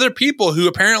people who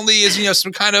apparently is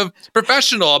some kind of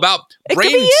professional about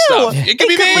brain stuff. It could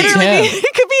be me.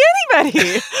 It could be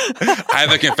anybody. I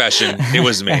have a confession. It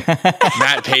was me.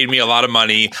 Matt paid me a lot of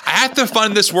money. I have to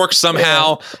fund this work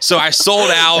somehow, so I sold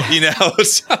out.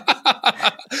 Because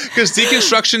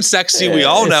deconstruction's sexy. We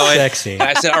all know it. Sexy. And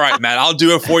I said, all right, Matt, I'll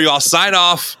do it for you. I'll sign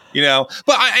off,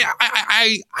 But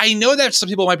I know that some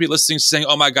people might be listening saying,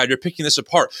 oh my God, you're picking this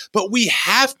apart. But we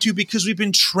have to, because we've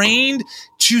been trained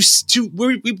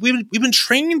we've been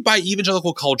trained by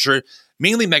evangelical culture,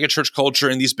 mainly megachurch culture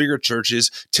and these bigger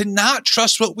churches, to not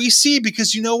trust what we see,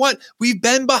 because you know what? We've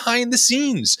been behind the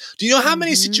scenes. Do you know how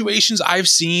many situations I've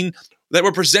seen that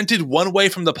were presented one way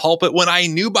from the pulpit when I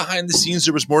knew behind the scenes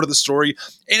there was more to the story?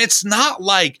 And it's not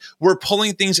like we're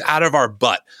pulling things out of our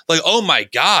butt. Like, oh my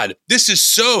God, this is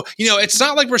so, it's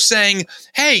not like we're saying,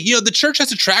 hey, the church has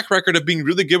a track record of being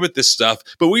really good with this stuff,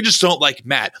 but we just don't like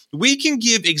Matt. We can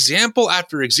give example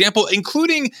after example,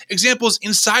 including examples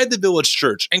inside the Village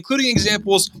Church, including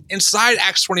examples inside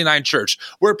Acts 29 Church,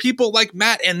 where people like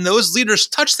Matt and those leaders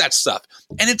touch that stuff.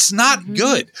 And it's not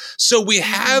good. So we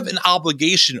have an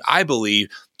obligation, I believe,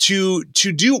 to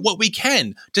do what we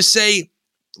can to say,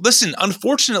 listen,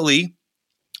 unfortunately,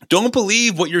 don't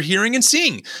believe what you're hearing and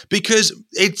seeing, because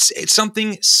it's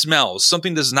something smells,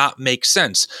 something does not make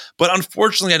sense. But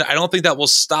unfortunately, I don't think that will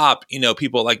stop,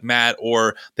 people like Matt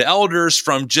or the elders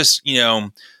from just,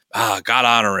 God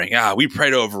honoring. We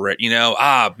prayed over it.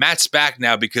 Matt's back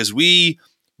now because we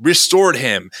restored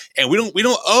him, and we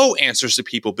don't owe answers to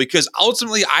people, because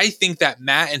ultimately, I think that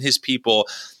Matt and his people,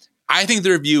 I think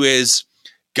their view is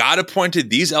God appointed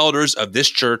these elders of this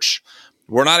church.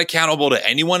 We're not accountable to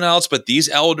anyone else but these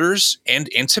elders and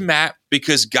to Matt,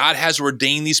 because God has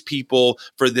ordained these people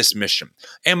for this mission.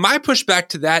 And my pushback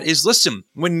to that is, listen,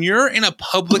 when you're in a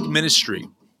public ministry,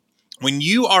 when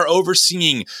you are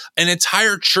overseeing an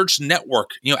entire church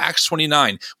network, Acts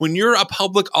 29, when you're a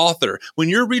public author, when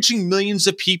you're reaching millions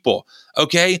of people,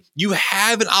 okay, you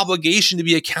have an obligation to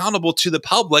be accountable to the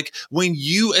public when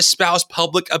you espouse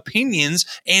public opinions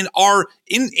and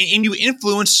you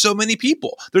influence so many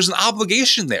people. There's an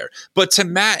obligation there. But to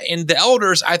Matt and the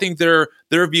elders, I think their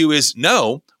view is,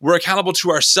 no, we're accountable to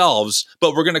ourselves,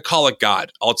 but we're going to call it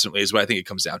God, ultimately, is what I think it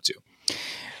comes down to.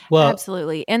 Well,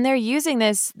 absolutely. And they're using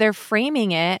this, they're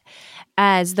framing it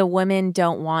as the women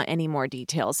don't want any more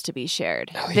details to be shared.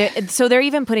 So they're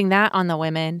even putting that on the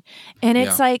women. And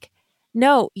it's like,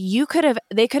 no,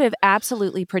 they could have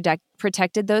absolutely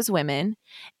protected those women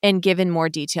and given more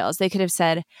details. They could have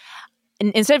said,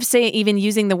 instead of even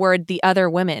using the word the other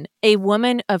women, a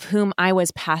woman of whom I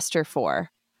was pastor for,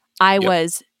 I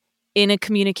was in a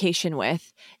communication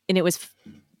with, and it was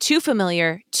too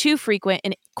familiar, too frequent,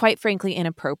 and quite frankly,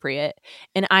 inappropriate.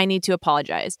 And I need to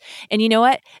apologize. And you know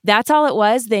what? That's all it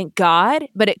was. Thank God.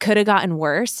 But it could have gotten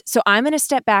worse. So I'm going to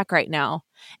step back right now.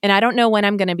 And I don't know when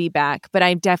I'm going to be back, but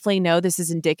I definitely know this is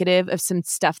indicative of some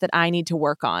stuff that I need to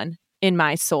work on in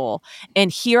my soul. And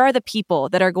here are the people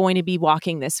that are going to be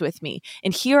walking this with me.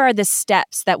 And here are the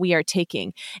steps that we are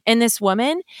taking. And this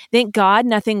woman, thank God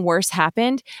nothing worse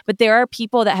happened, but there are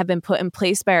people that have been put in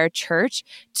place by our church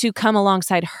to come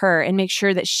alongside her and make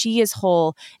sure that she is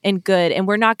whole and good. And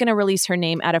we're not going to release her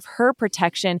name out of her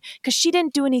protection because she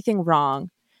didn't do anything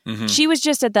wrong. Mm-hmm. She was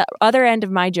just at the other end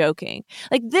of my joking.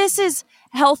 Like, this is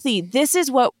healthy. This is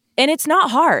what, and it's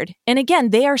not hard. And again,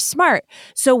 they are smart.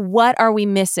 So what are we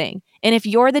missing? And if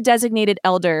you're the designated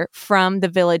elder from the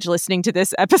Village listening to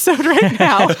this episode right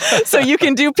now, so you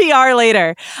can do PR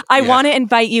later, I want to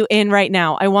invite you in right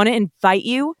now. I want to invite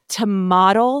you to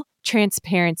model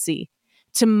transparency,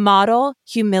 to model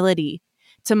humility,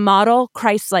 to model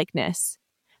Christ-likeness.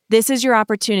 This is your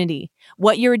opportunity.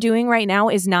 What you're doing right now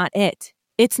is not it.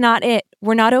 It's not it.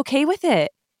 We're not okay with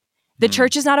it. The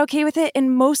church is not okay with it.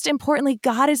 And most importantly,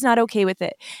 God is not okay with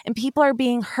it. And people are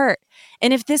being hurt.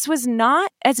 And if this was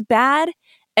not as bad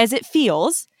as it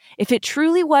feels, if it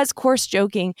truly was coarse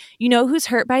joking, you know who's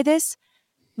hurt by this?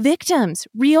 victims,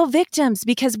 real victims,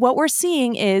 because what we're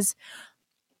seeing is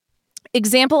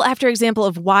example after example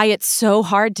of why it's so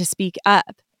hard to speak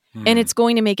up. And it's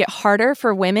going to make it harder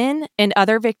for women and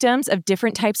other victims of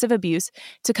different types of abuse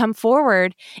to come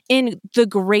forward in the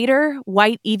greater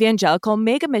white evangelical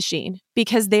mega machine,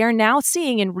 because they are now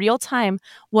seeing in real time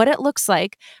what it looks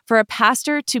like for a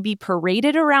pastor to be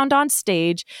paraded around on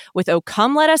stage with, "Oh,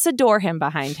 come let us adore him"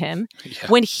 behind him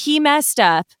when he messed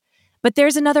up. But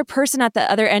there's another person at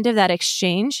the other end of that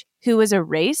exchange who was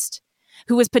erased,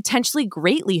 who was potentially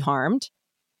greatly harmed.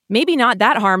 Maybe not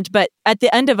that harmed, but at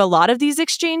the end of a lot of these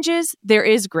exchanges, there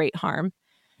is great harm.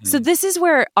 So this is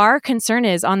where our concern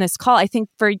is on this call, I think,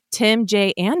 for Tim,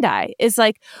 Jay, and I, is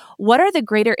like, what are the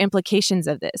greater implications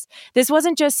of this? This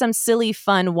wasn't just some silly,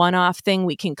 fun, one-off thing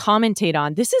we can commentate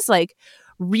on. This is like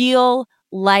real,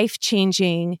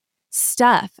 life-changing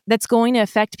stuff that's going to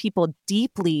affect people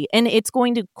deeply, and it's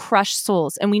going to crush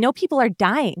souls. And we know people are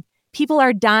dying. People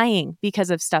are dying because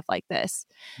of stuff like this.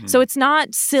 So it's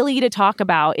not silly to talk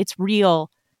about. It's real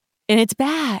and it's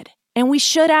bad. And we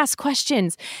should ask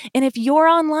questions. And if you're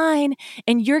online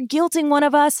and you're guilting one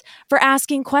of us for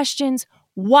asking questions,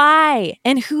 why?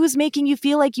 And who's making you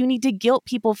feel like you need to guilt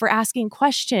people for asking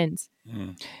questions?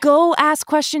 Go ask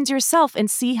questions yourself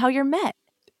and see how you're met.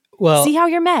 Well, see how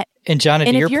you're met. And John,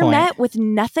 and if you're point, met with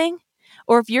nothing,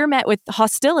 or if you're met with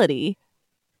hostility,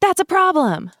 that's a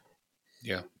problem.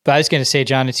 Yeah. But I was going to say,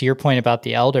 John, to your point about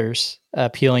the elders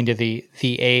appealing to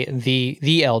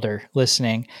the elder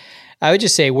listening, I would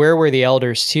just say, where were the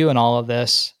elders too in all of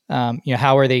this?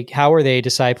 How are they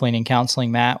discipling and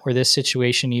counseling Matt where this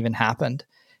situation even happened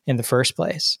in the first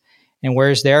place? And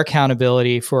where's their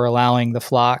accountability for allowing the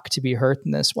flock to be hurt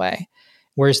in this way?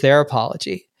 Where's their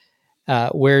apology?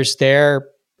 Where's their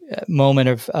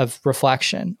moment of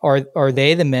reflection? Are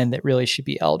they the men that really should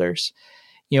be elders?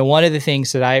 One of the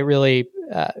things that I really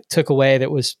took away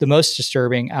that was the most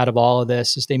disturbing out of all of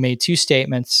this is they made two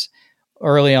statements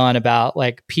early on about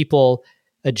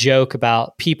a joke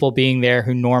about people being there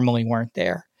who normally weren't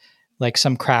there, like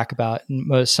some crack about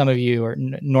some of you are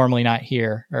normally not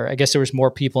here, or I guess there was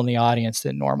more people in the audience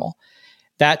than normal.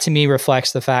 That to me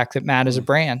reflects the fact that Matt is a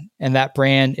brand, and that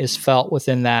brand is felt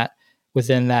within that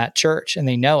church, and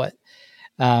they know it.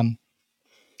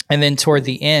 And then toward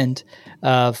the end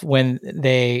of when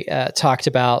they talked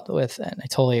about and I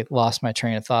totally lost my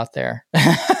train of thought there.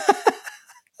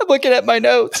 I'm looking at my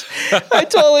notes. I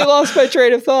totally lost my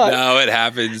train of thought. No, it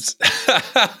happens.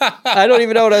 I don't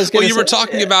even know what I was going to say. Well, you were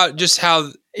talking about just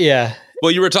how. Yeah.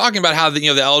 Well, you were talking about how the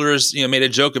elders made a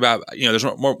joke about there's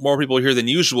more people here than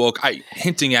usual,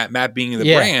 hinting at Matt being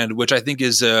the brand, which I think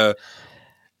is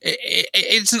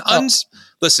it's an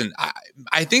listen.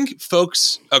 I think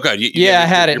folks. Oh, God. I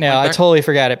had it now. I totally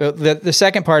forgot it. But the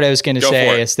second part I was going to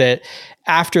say is that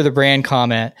after the brand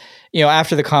comment,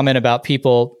 after the comment about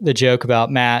people, the joke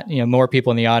about Matt, more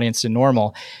people in the audience than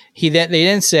normal, they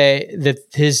didn't say that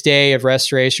his day of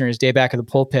restoration or his day back at the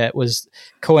pulpit was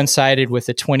coincided with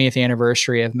the 20th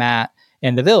anniversary of Matt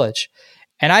and the Village.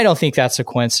 And I don't think that's a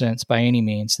coincidence by any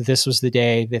means, that this was the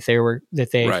day that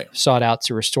they sought out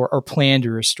to restore or planned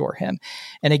to restore him.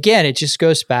 And again, it just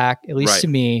goes back, at least to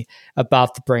me,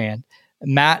 about the brand.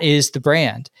 Matt is the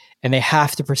brand, and they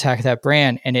have to protect that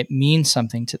brand, and it means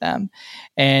something to them.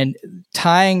 And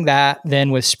tying that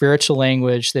then with spiritual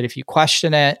language, that if you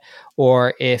question it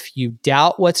or if you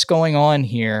doubt what's going on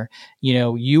here,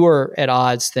 you are at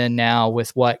odds then now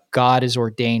with what God is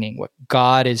ordaining, what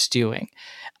God is doing.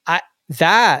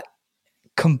 That,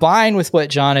 combined with what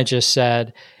Jonna just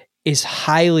said, is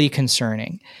highly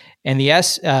concerning. And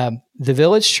the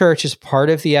Village Church is part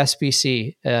of the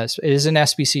SBC. It is an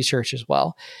SBC church as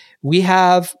well. We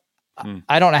have,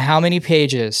 I don't know how many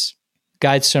pages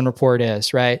Guidestone Report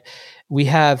is, right? We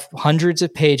have hundreds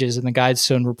of pages in the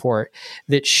Guidestone Report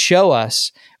that show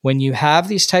us when you have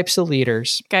these types of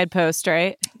leaders. Guidepost,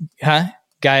 right? Huh?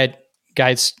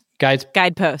 Guidepost.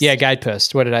 Yeah,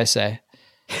 guidepost. What did I say?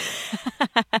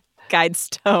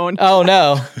 Guidestone. Oh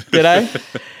no, did I?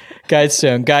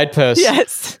 Guidestone, Guidepost.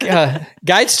 Yes.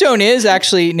 Guidestone is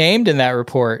actually named in that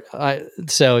report.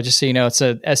 So just so you know, it's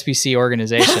a SBC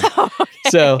organization.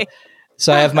 Okay.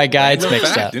 So I have my guides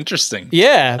mixed up. Interesting.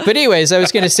 Yeah, but anyways, I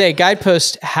was going to say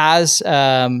Guidepost has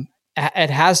it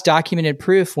has documented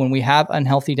proof when we have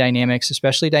unhealthy dynamics,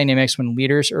 especially dynamics when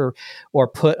leaders are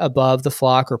put above the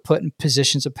flock or put in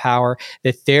positions of power,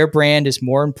 that their brand is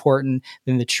more important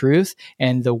than the truth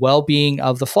and the well-being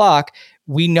of the flock.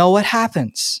 We know what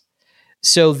happens.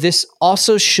 So this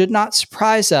also should not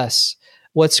surprise us,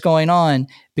 what's going on,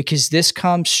 because this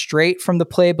comes straight from the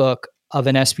playbook of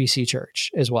an SBC church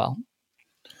as well.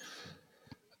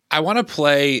 I want to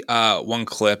play one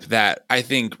clip that I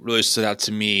think really stood out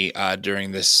to me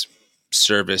during this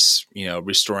service,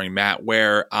 restoring Matt,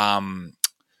 where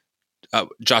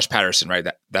Josh Patterson, right?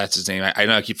 That's his name. I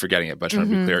know I keep forgetting it, but I just want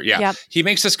to be clear. Yeah. Yep. He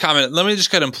makes this comment. Let me just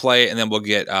go ahead and play it, and then we'll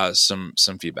get some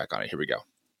feedback on it. Here we go.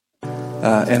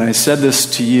 And I said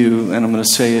this to you, and I'm going to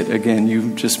say it again.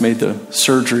 You just made the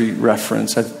surgery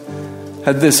reference. I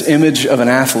had this image of an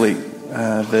athlete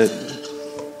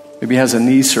that maybe has a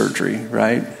knee surgery,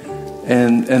 right?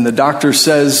 And the doctor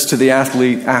says to the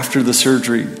athlete after the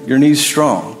surgery, your knee's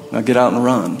strong. Now get out and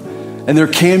run. And there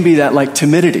can be that like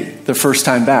timidity the first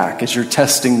time back as you're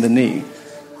testing the knee.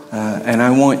 And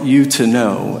I want you to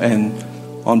know, and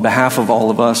on behalf of all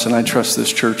of us, and I trust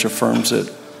this church affirms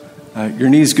it, your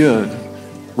knee's good.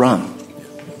 Run,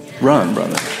 brother.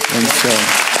 And so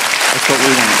that's what we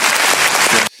want.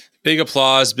 Big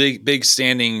applause, big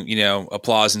standing,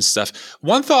 applause and stuff.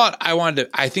 One thought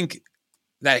I think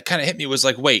that kind of hit me was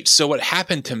like, wait, so what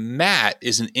happened to Matt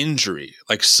is an injury.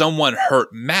 Like someone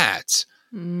hurt Matt,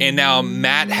 and now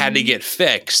Matt had to get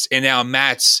fixed, and now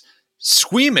Matt's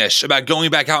squeamish about going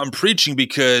back out and preaching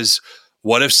because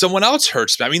what if someone else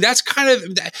hurts me? I mean, that's kind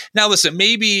of – now listen,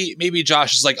 maybe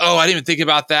Josh is like, oh, I didn't even think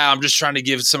about that. I'm just trying to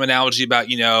give some analogy about,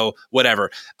 whatever.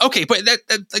 Okay, but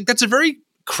that's a very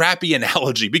crappy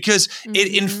analogy because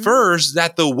it infers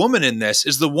that the woman in this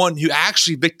is the one who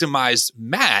actually victimized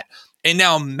Matt. And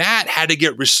now Matt had to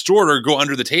get restored or go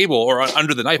under the table or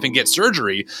under the knife and get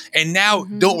surgery. And now,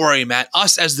 don't worry, Matt,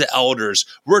 us as the elders,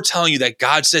 we're telling you that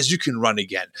God says you can run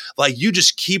again. Like you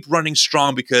just keep running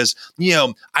strong because,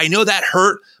 I know that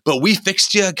hurt, but we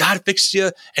fixed you. God fixed you.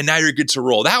 And now you're good to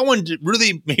roll. that one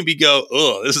really made me go,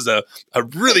 oh, this is a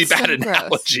really bad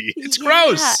analogy. It's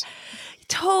gross.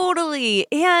 Totally.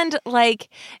 And like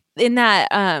in that,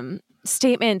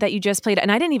 statement that you just played,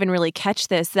 and I didn't even really catch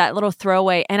this, that little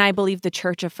throwaway, and I believe the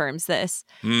church affirms this.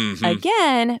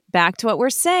 Again, back to what we're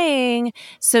saying.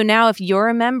 So now if you're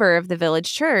a member of the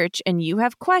Village Church and you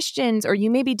have questions, or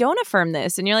you maybe don't affirm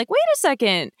this, and you're like, wait a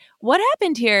second, what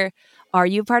happened here? Are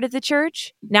you part of the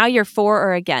church? Now you're for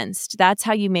or against. That's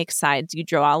how you make sides. You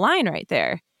draw a line right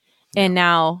there. And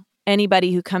now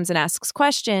anybody who comes and asks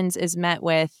questions is met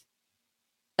with,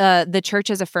 the church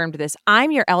has affirmed this. I'm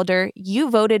your elder.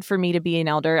 You voted for me to be an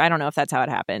elder. I don't know if that's how it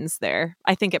happens there.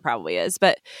 I think it probably is,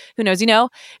 but who knows?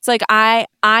 It's like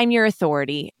I'm your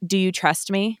authority. Do you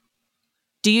trust me?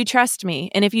 Do you trust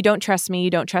me? And if you don't trust me, you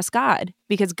don't trust God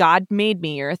because God made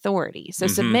me your authority. So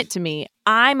submit to me.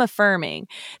 I'm affirming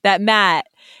that Matt,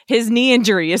 his knee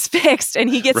injury is fixed and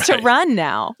he gets to run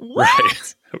now.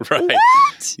 What? Right.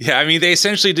 What? Yeah. I mean, they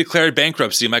essentially declared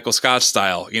bankruptcy, Michael Scott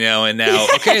style, and now,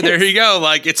 okay, there you go.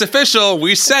 Like it's official.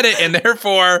 We said it. And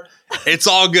therefore it's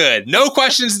all good. No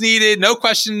questions needed. No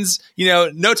questions,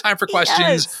 no time for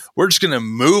questions. Yes. We're just going to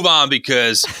move on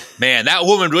because man, that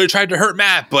woman really tried to hurt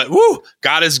Matt, but woo,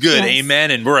 God is good. Yes.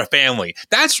 Amen. And we're a family.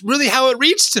 That's really how it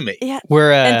reads to me. Yeah.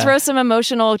 And throw some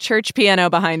emotional church piano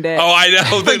behind it. Oh, I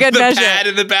know. The pad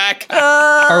in the back.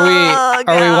 Are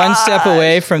we one step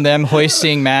away from them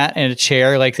hoisting Matt in a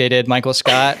chair like they did Michael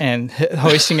Scott and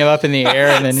hoisting him up in the air,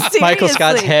 and then Michael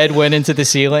Scott's head went into the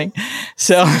ceiling?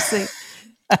 So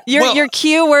your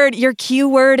cue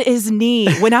word is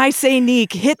knee. When I say knee,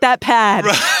 hit that pad.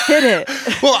 Hit it.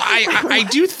 Well, I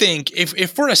do think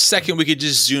if for a second we could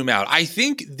just zoom out, I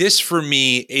think this for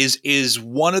me is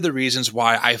one of the reasons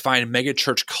why I find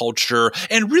megachurch culture,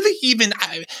 and really even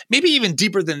maybe even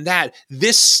deeper than that,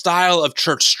 this style of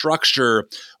church structure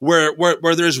where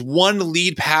there's one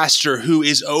lead pastor who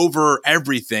is over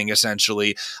everything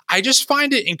essentially. I just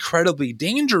find it incredibly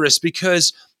dangerous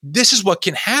because this is what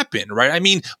can happen, right? I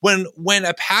mean, when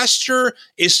a pastor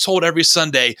is told every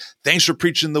Sunday, thanks for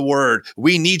preaching the word.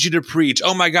 We need you to preach.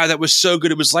 Oh my God, that was so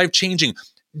good. It was life-changing.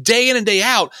 Day in and day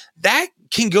out, that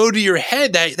can go to your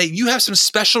head that you have some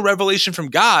special revelation from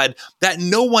God that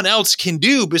no one else can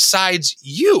do besides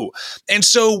you. And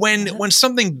so when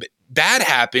something bad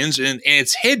happens and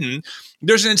it's hidden,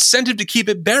 there's an incentive to keep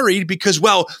it buried because,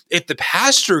 well, if the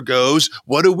pastor goes,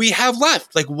 what do we have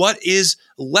left? Like, what is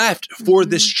left for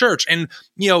this church? And,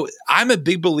 I'm a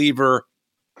big believer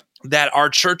that our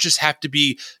churches have to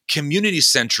be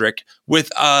community-centric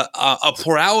with a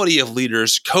plurality of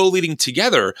leaders co-leading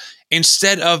together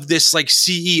instead of this like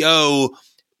CEO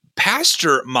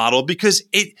pastor model because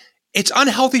it's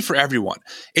unhealthy for everyone.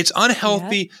 It's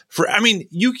unhealthy for,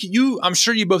 I'm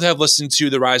sure you both have listened to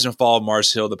the Rise and Fall of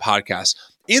Mars Hill, the podcast.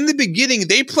 In the beginning,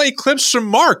 they play clips from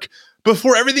Mark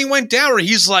before everything went down where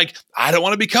he's like, I don't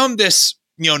want to become this,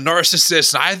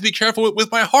 narcissist. And I have to be careful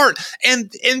with my heart.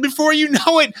 And before you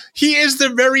know it, he is the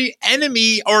very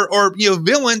enemy or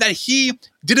villain that he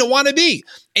didn't want to be.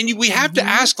 And we have to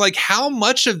ask, like, how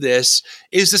much of this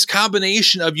is this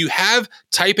combination of you have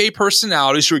type A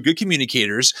personalities who are good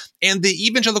communicators, and the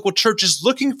evangelical church is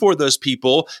looking for those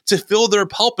people to fill their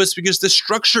pulpits because the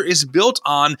structure is built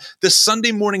on the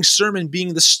Sunday morning sermon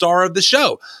being the star of the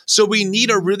show. So we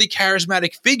need a really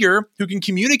charismatic figure who can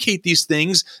communicate these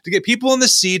things to get people in the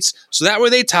seats so that way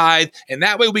they tithe, and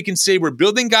that way we can say we're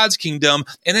building God's kingdom,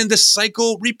 and then the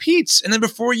cycle repeats. And then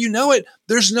before you know it,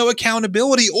 there's no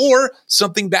accountability, or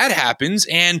something bad happens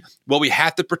and, well, we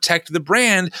have to protect the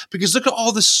brand because look at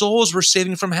all the souls we're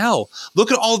saving from hell.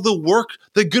 Look at all the work,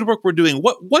 the good work we're doing.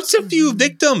 What's a few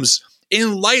victims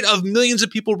in light of millions of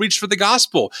people reached for the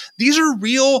gospel? These are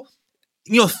real,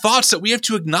 thoughts that we have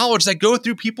to acknowledge that go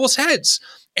through people's heads.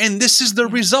 And this is the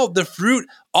result. The fruit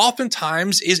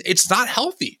oftentimes it's not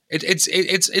healthy.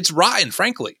 It's rotten,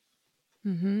 frankly.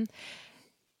 Mm-hmm.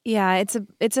 Yeah,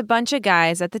 it's a bunch of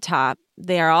guys at the top.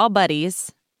 They are all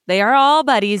buddies.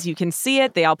 You can see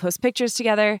it. They all post pictures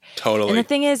together. Totally. And the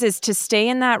thing is to stay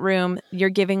in that room, you're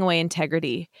giving away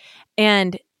integrity.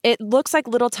 And it looks like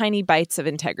little tiny bites of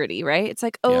integrity, right? It's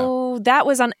like, that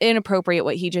was inappropriate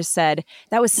what he just said.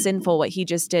 That was sinful what he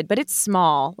just did. But it's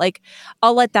small. Like,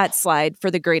 I'll let that slide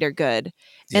for the greater good.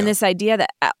 Yeah. And this idea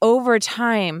that over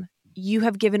time, you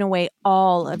have given away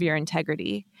all of your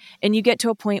integrity. And you get to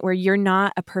a point where you're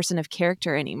not a person of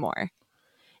character anymore.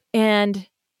 And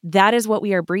that is what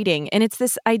we are breeding. And it's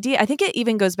this idea, I think it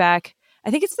even goes back, I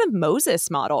think it's the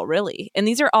Moses model, really. And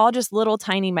these are all just little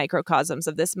tiny microcosms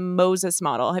of this Moses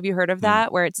model. Have you heard of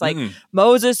that? Where it's like,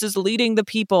 Moses is leading the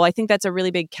people. I think that's a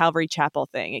really big Calvary Chapel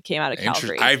thing. It came out of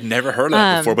Calvary. I've never heard of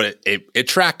that before, but it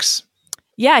tracks.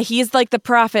 Yeah, he's like the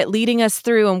prophet leading us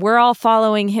through, and we're all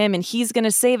following him, and he's going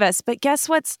to save us. But guess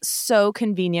what's so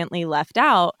conveniently left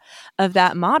out of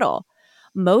that model?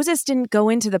 Moses didn't go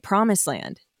into the promised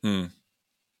land.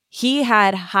 He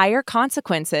had higher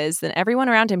consequences than everyone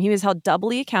around him. He was held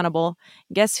doubly accountable.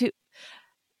 Guess who?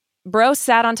 Bro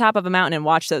sat on top of a mountain and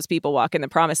watched those people walk in the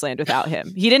promised land without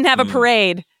him. He didn't have a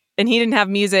parade, and he didn't have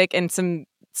music and some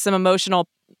emotional,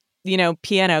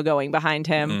 piano going behind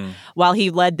him while he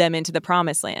led them into the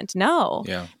promised land. No,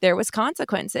 there was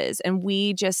consequences, and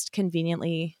we just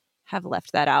conveniently have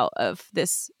left that out of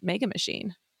this mega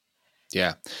machine.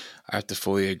 Yeah, I have to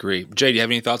fully agree. Jay, do you have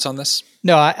any thoughts on this?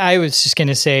 No, I was just going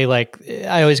to say, like,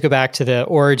 I always go back to the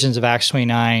origins of Acts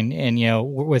 29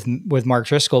 and, with Mark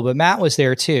Driscoll, but Matt was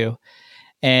there too.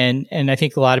 And I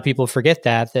think a lot of people forget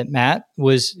that Matt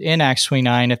was in Acts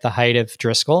 29 at the height of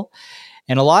Driscoll.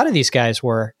 And a lot of these guys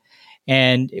were.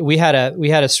 And we had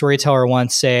a storyteller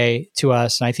once say to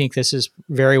us, and I think this is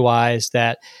very wise,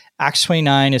 that Acts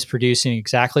 29 is producing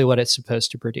exactly what it's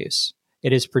supposed to produce.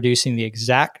 It is producing the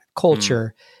exact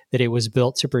culture that it was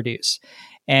built to produce.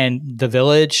 And the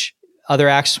Village, other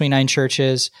Acts 29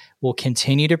 churches will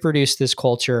continue to produce this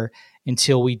culture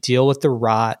until we deal with the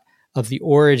rot of the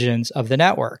origins of the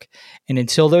network. And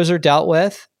until those are dealt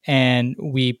with and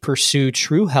we pursue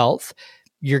true health,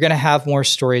 you're going to have more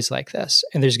stories like this.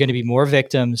 And there's going to be more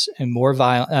victims and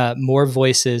more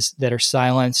voices that are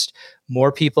silenced,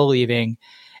 more people leaving.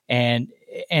 And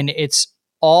it's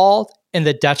all in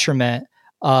the detriment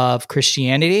of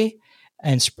Christianity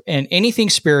and anything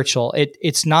spiritual.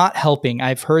 It's not helping.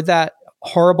 I've heard that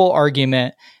horrible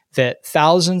argument that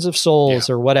thousands of souls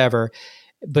or whatever,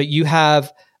 but you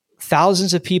have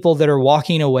thousands of people that are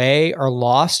walking away or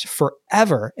lost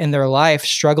forever in their life,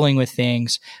 struggling with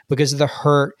things because of the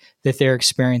hurt that they're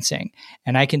experiencing.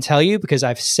 And I can tell you, because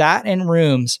I've sat in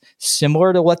rooms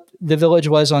similar to what the Village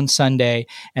was on Sunday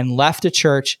and left a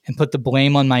church and put the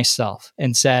blame on myself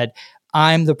and said,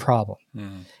 I'm the problem.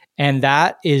 And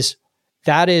that is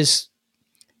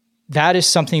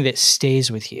something that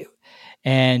stays with you.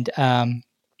 And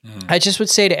I just would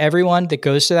say to everyone that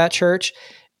goes to that church,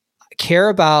 care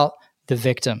about the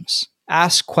victims.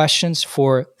 Ask questions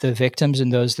for the victims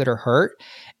and those that are hurt,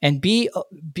 and be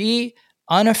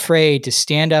unafraid to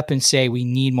stand up and say, we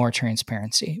need more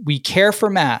transparency. We care for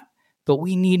Matt, but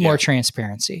we need more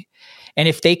transparency. And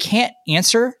if they can't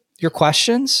answer your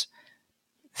questions,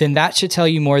 then that should tell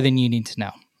you more than you need to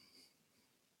know.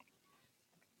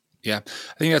 Yeah,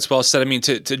 I think that's well said. I mean,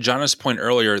 to Jonna's point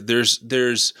earlier,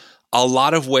 there's a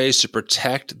lot of ways to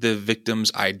protect the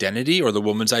victim's identity or the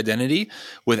woman's identity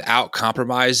without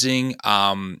compromising,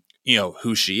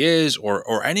 who she is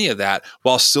or any of that,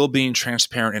 while still being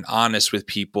transparent and honest with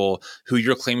people who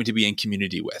you're claiming to be in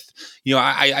community with.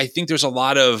 I think there's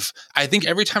I think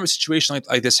every time a situation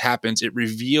like this happens, it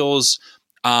reveals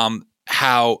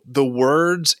how the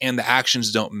words and the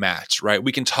actions don't match, right?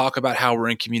 We can talk about how we're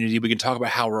in community. We can talk about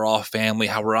how we're all family,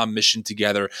 how we're on mission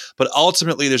together. But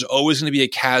ultimately, there's always going to be a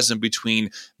chasm between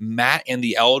Matt and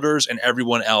the elders and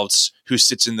everyone else who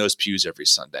sits in those pews every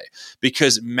Sunday,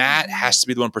 because Matt has to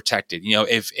be the one protected.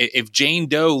 If Jane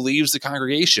Doe leaves the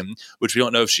congregation, which we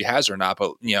don't know if she has or not,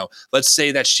 but let's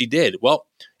say that she did. Well,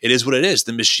 it is what it is.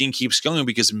 The machine keeps going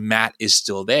because Matt is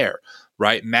still there.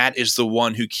 Right? Matt is the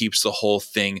one who keeps the whole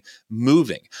thing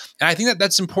moving. And I think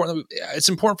that's important. It's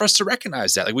important for us to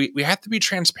recognize that. Like we have to be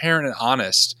transparent and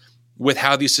honest with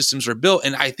how these systems are built.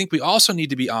 And I think we also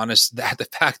need to be honest that the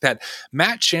fact that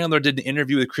Matt Chandler did an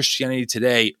interview with Christianity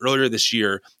Today earlier this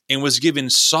year and was given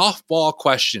softball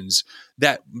questions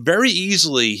that very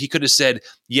easily he could have said,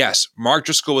 yes, Mark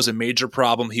Driscoll was a major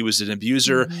problem. He was an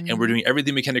abuser, and we're doing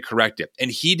everything we can to correct it. And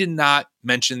he did not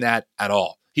mention that at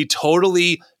all. He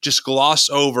totally just glossed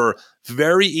over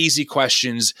very easy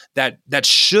questions that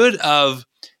should have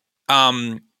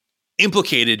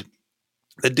implicated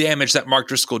the damage that Mark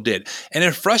Driscoll did. And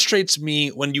it frustrates me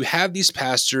when you have these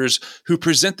pastors who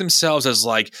present themselves as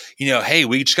like, hey,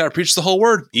 we just got to preach the whole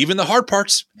word, even the hard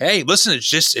parts. Hey, listen, it's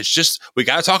just, we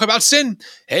got to talk about sin.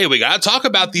 Hey, we got to talk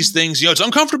about these things. It's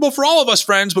uncomfortable for all of us,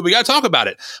 friends, but we got to talk about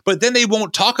it. But then they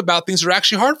won't talk about things that are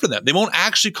actually hard for them. They won't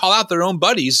actually call out their own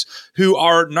buddies who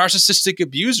are narcissistic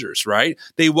abusers, right?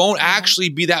 They won't actually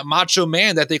be that macho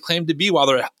man that they claim to be while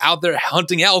they're out there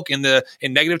hunting elk in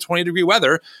negative 20-degree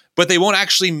weather. But they won't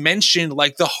actually mention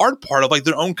like the hard part of like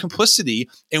their own complicity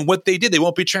in what they did. They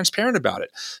won't be transparent about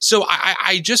it. So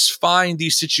I just find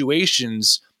these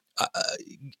situations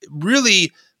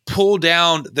really pull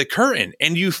down the curtain,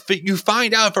 and you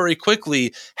find out very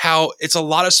quickly how it's a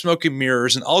lot of smoke and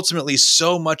mirrors, and ultimately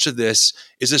so much of this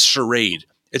is a charade.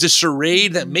 It's a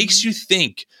charade that makes you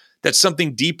think that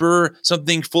something deeper,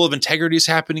 something full of integrity is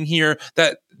happening here,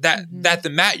 that the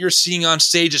Matt you're seeing on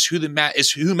stage is who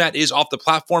Matt is off the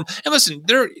platform. And listen,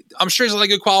 I'm sure he's a lot of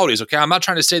good qualities, okay? I'm not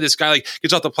trying to say this guy like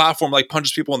gets off the platform, like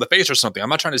punches people in the face or something. I'm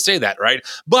not trying to say that, right?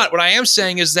 But what I am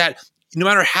saying is that no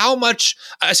matter how much,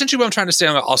 essentially what I'm trying to say,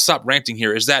 I'll stop ranting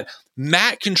here, is that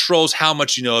Matt controls how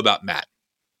much you know about Matt,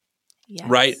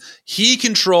 right? He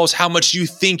controls how much you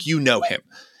think you know him.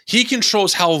 He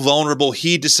controls how vulnerable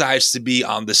he decides to be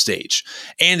on the stage.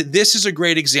 And this is a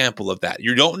great example of that.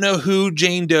 You don't know who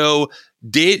Jane Doe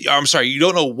did. You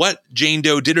don't know what Jane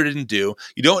Doe did or didn't do.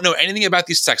 You don't know anything about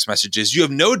these text messages. You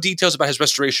have no details about his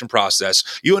restoration process.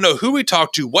 You don't know who he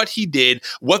talked to, what he did,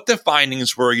 what the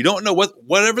findings were. You don't know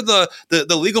whatever the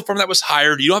legal firm that was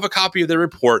hired. You don't have a copy of their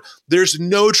report. There's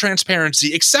no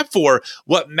transparency except for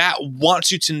what Matt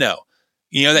wants you to know.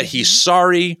 That he's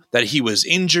sorry, that he was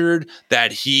injured,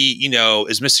 that he,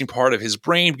 is missing part of his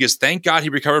brain, because thank God he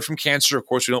recovered from cancer. Of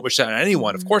course, we don't wish that on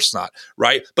anyone. Of course not.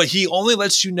 Right. But he only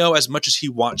lets you know as much as he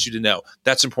wants you to know.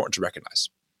 That's important to recognize.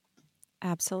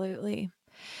 Absolutely.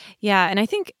 Yeah. And I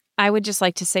think I would just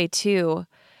like to say too,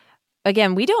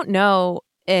 again, we don't know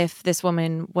if this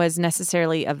woman was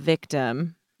necessarily a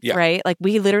victim. Yeah. Right? Like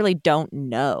we literally don't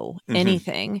know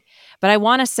anything. But I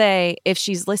want to say, if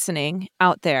she's listening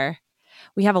out there,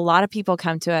 we have a lot of people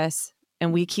come to us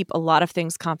and we keep a lot of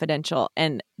things confidential.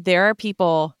 And there are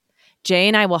people, Jay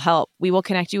and I will help. We will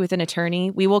connect you with an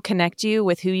attorney. We will connect you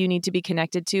with who you need to be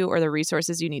connected to or the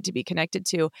resources you need to be connected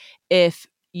to if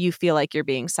you feel like you're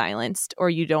being silenced or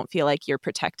you don't feel like you're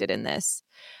protected in this.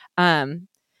 I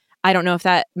don't know if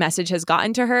that message has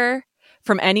gotten to her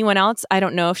from anyone else. I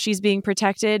don't know if she's being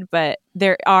protected, but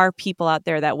there are people out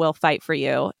there that will fight for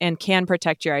you and can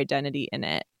protect your identity in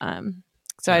it.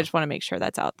 So I just want to make sure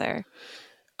that's out there.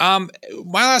 My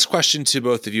last question to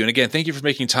both of you, and again, thank you for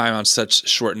making time on such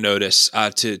short notice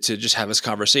to just have this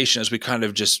conversation as we kind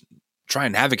of just try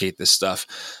and navigate this stuff.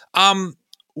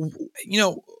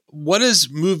 What is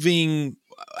moving?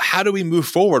 How do we move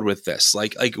forward with this?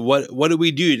 Like what do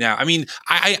we do now? I mean,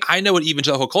 I know what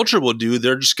evangelical culture will do.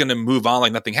 They're just going to move on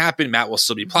like nothing happened. Matt will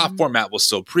still be platformed. Matt will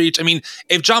still preach. I mean,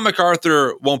 if John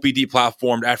MacArthur won't be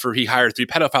deplatformed after he hired 3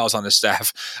 pedophiles on his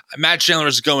staff, Matt Chandler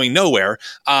is going nowhere.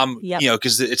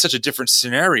 Because it's such a different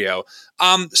scenario.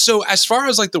 So as far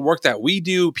as like the work that we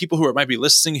do, people who might be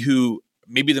listening who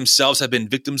maybe themselves have been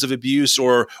victims of abuse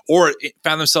or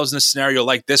found themselves in a scenario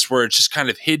like this where it's just kind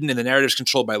of hidden and the narrative is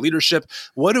controlled by leadership.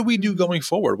 What do we do going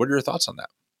forward? What are your thoughts on that?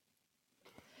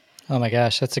 Oh my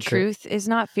gosh, that's a truth is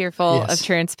not fearful of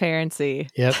transparency.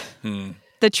 Yep.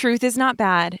 The truth is not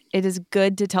bad. It is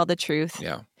good to tell the truth.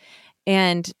 Yeah.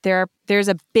 And there's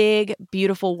a big,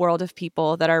 beautiful world of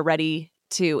people that are ready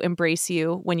to embrace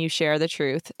you when you share the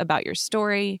truth about your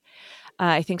story.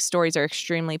 I think stories are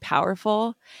extremely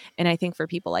powerful. And I think for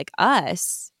people like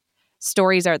us,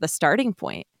 stories are the starting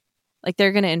point. Like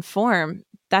that's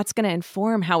going to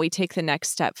inform how we take the next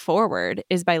step forward,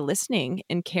 is by listening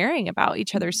and caring about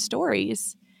each other's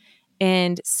stories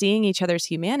and seeing each other's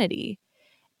humanity.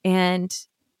 And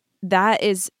that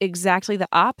is exactly the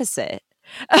opposite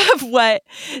of what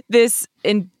this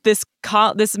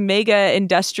mega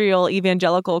industrial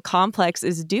evangelical complex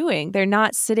is doing. They're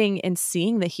not sitting and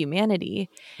seeing the humanity.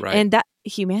 Right. And that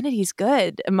humanity is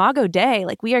good. Imago Dei,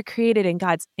 like we are created in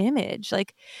God's image.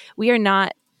 Like we are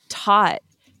not taught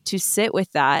to sit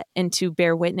with that and to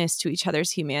bear witness to each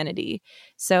other's humanity.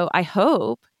 So I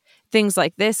hope things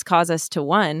like this cause us to,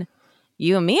 one,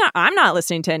 you and me, I'm not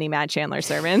listening to any Matt Chandler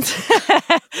sermons.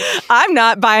 I'm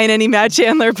not buying any Matt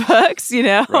Chandler books,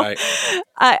 Right.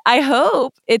 I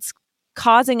hope it's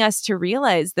causing us to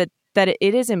realize that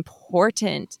it is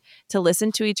important to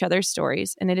listen to each other's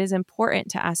stories, and it is important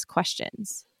to ask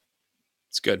questions.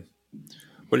 It's good.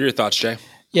 What are your thoughts, Jay?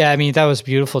 Yeah, I mean, that was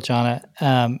beautiful, Jonna.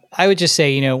 I would just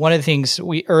say, one of the things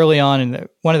we early on,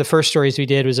 one of the first stories we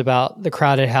did was about the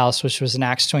Crowded House, which was an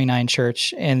Acts 29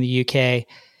 church in the UK.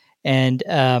 And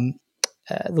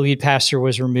the lead pastor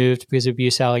was removed because of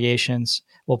abuse allegations.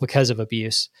 Well, because of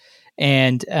abuse.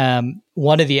 And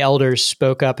one of the elders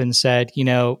spoke up and said,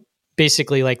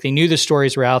 basically like they knew the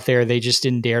stories were out there. They just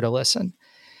didn't dare to listen.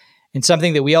 And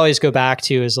something that we always go back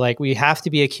to is like, we have to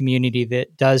be a community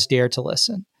that does dare to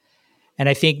listen. And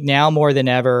I think now more than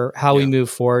ever, how we move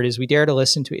forward is we dare to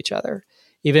listen to each other.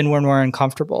 Even when we're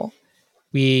uncomfortable,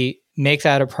 we make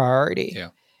that a priority. Yeah.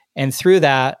 And through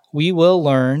that, we will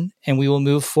learn and we will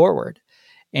move forward,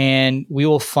 and we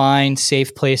will find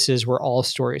safe places where all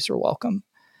stories are welcome.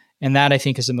 And that, I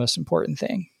think, is the most important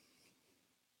thing.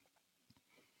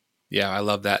 Yeah, I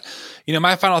love that.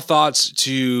 My final thoughts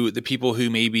to the people who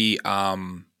maybe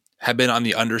have been on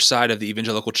the underside of the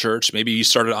evangelical church. Maybe you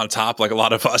started on top like a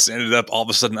lot of us, ended up all of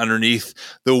a sudden underneath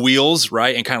the wheels,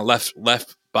 right? And kind of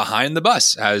left behind the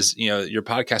bus, as your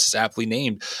podcast is aptly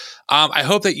named. I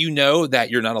hope that that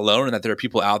you're not alone, and that there are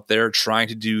people out there trying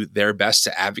to do their best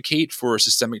to advocate for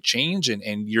systemic change,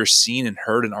 and you're seen and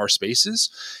heard in our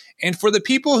spaces. And for the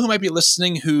people who might be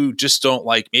listening who just don't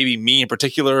like maybe me in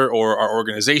particular, or our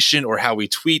organization, or how we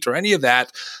tweet, or any of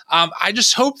that, I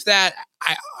just hope that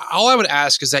all I would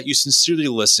ask is that you sincerely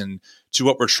listen to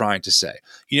what we're trying to say.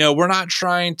 We're not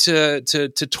trying to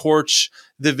torch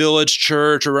the village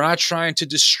church, or we're not trying to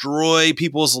destroy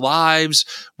people's lives.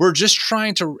 We're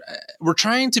trying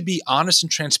to be honest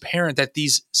and transparent that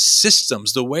these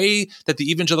systems, the way that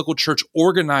the evangelical church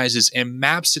organizes and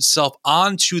maps itself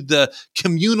onto the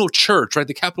communal church, right,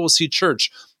 the capital C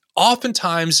church,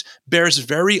 oftentimes bears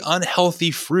very unhealthy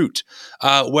fruit,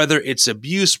 whether it's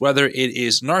abuse, whether it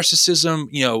is narcissism,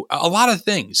 a lot of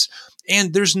things.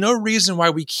 And there's no reason why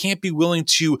we can't be willing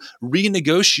to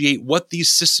renegotiate what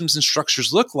these systems and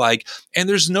structures look like. And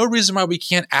there's no reason why we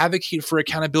can't advocate for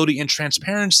accountability and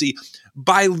transparency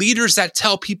by leaders that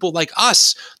tell people like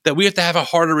us that we have to have a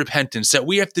heart of repentance, that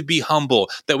we have to be humble,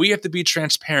 that we have to be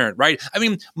transparent, right? I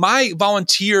mean, my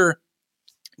volunteer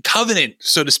covenant,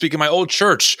 so to speak, in my old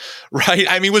church, right?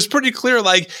 I mean, it was pretty clear,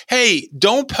 like, hey,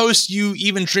 don't post you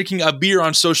even drinking a beer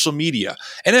on social media.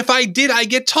 And if I did, I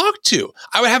get talked to.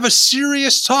 I would have a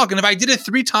serious talk. And if I did it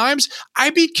 3 times,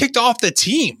 I'd be kicked off the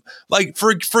team. Like,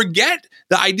 forget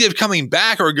the idea of coming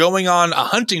back or going on a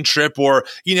hunting trip or,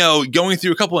 going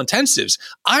through a couple intensives.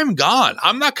 I'm gone.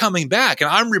 I'm not coming back,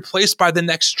 and I'm replaced by the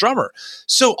next drummer.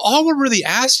 So all we're really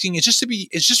asking is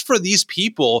just for these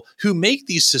people who make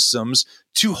these systems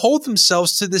to hold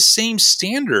themselves to the same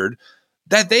standard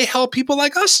that they held people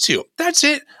like us to. That's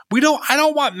it. I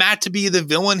don't want Matt to be the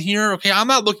villain here. Okay. I'm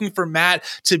not looking for Matt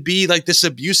to be like this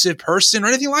abusive person or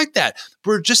anything like that.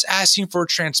 We're just asking for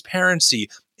transparency,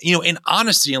 and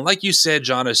honesty. And like you said,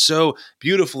 Jonna, so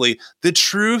beautifully, the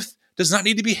truth does not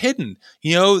need to be hidden.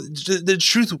 The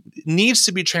truth needs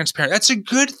to be transparent. That's a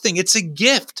good thing. It's a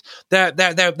gift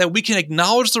that we can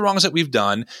acknowledge the wrongs that we've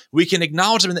done. We can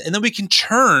acknowledge them, and then we can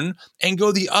turn and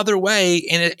go the other way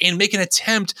and make an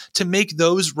attempt to make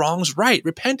those wrongs right.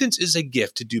 Repentance is a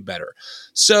gift to do better.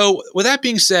 So with that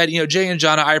being said, Jay and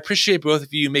Jonna, I appreciate both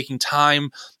of you making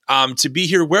time to be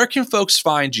here. Where can folks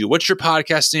find you? What's your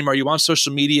podcast name? Are you on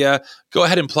social media? Go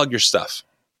ahead and plug your stuff.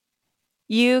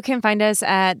 You can find us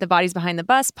at the Bodies Behind the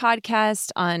Bus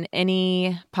podcast on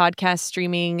any podcast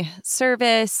streaming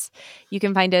service. You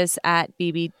can find us at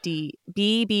BBTB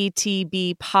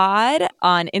Pod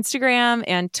on Instagram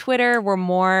and Twitter. We're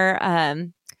more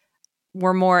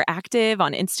active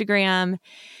on Instagram.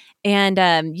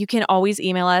 And you can always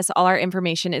email us. All our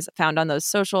information is found on those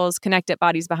socials. Connect at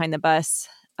Bodies Behind the Bus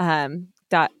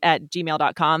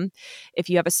caregiveback@gmail.com. If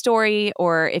you have a story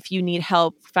or if you need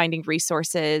help finding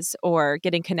resources or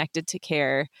getting connected to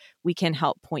care, we can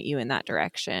help point you in that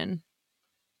direction.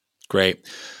 Great.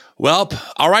 Well,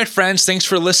 all right, friends, thanks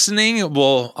for listening.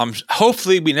 Well,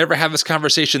 hopefully we never have this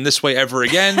conversation this way ever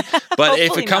again. But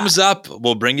if it comes up,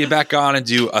 we'll bring you back on and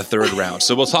do a third round.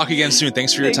 So we'll talk again soon.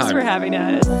 Thanks for your time. Thanks for having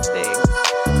us. Thanks.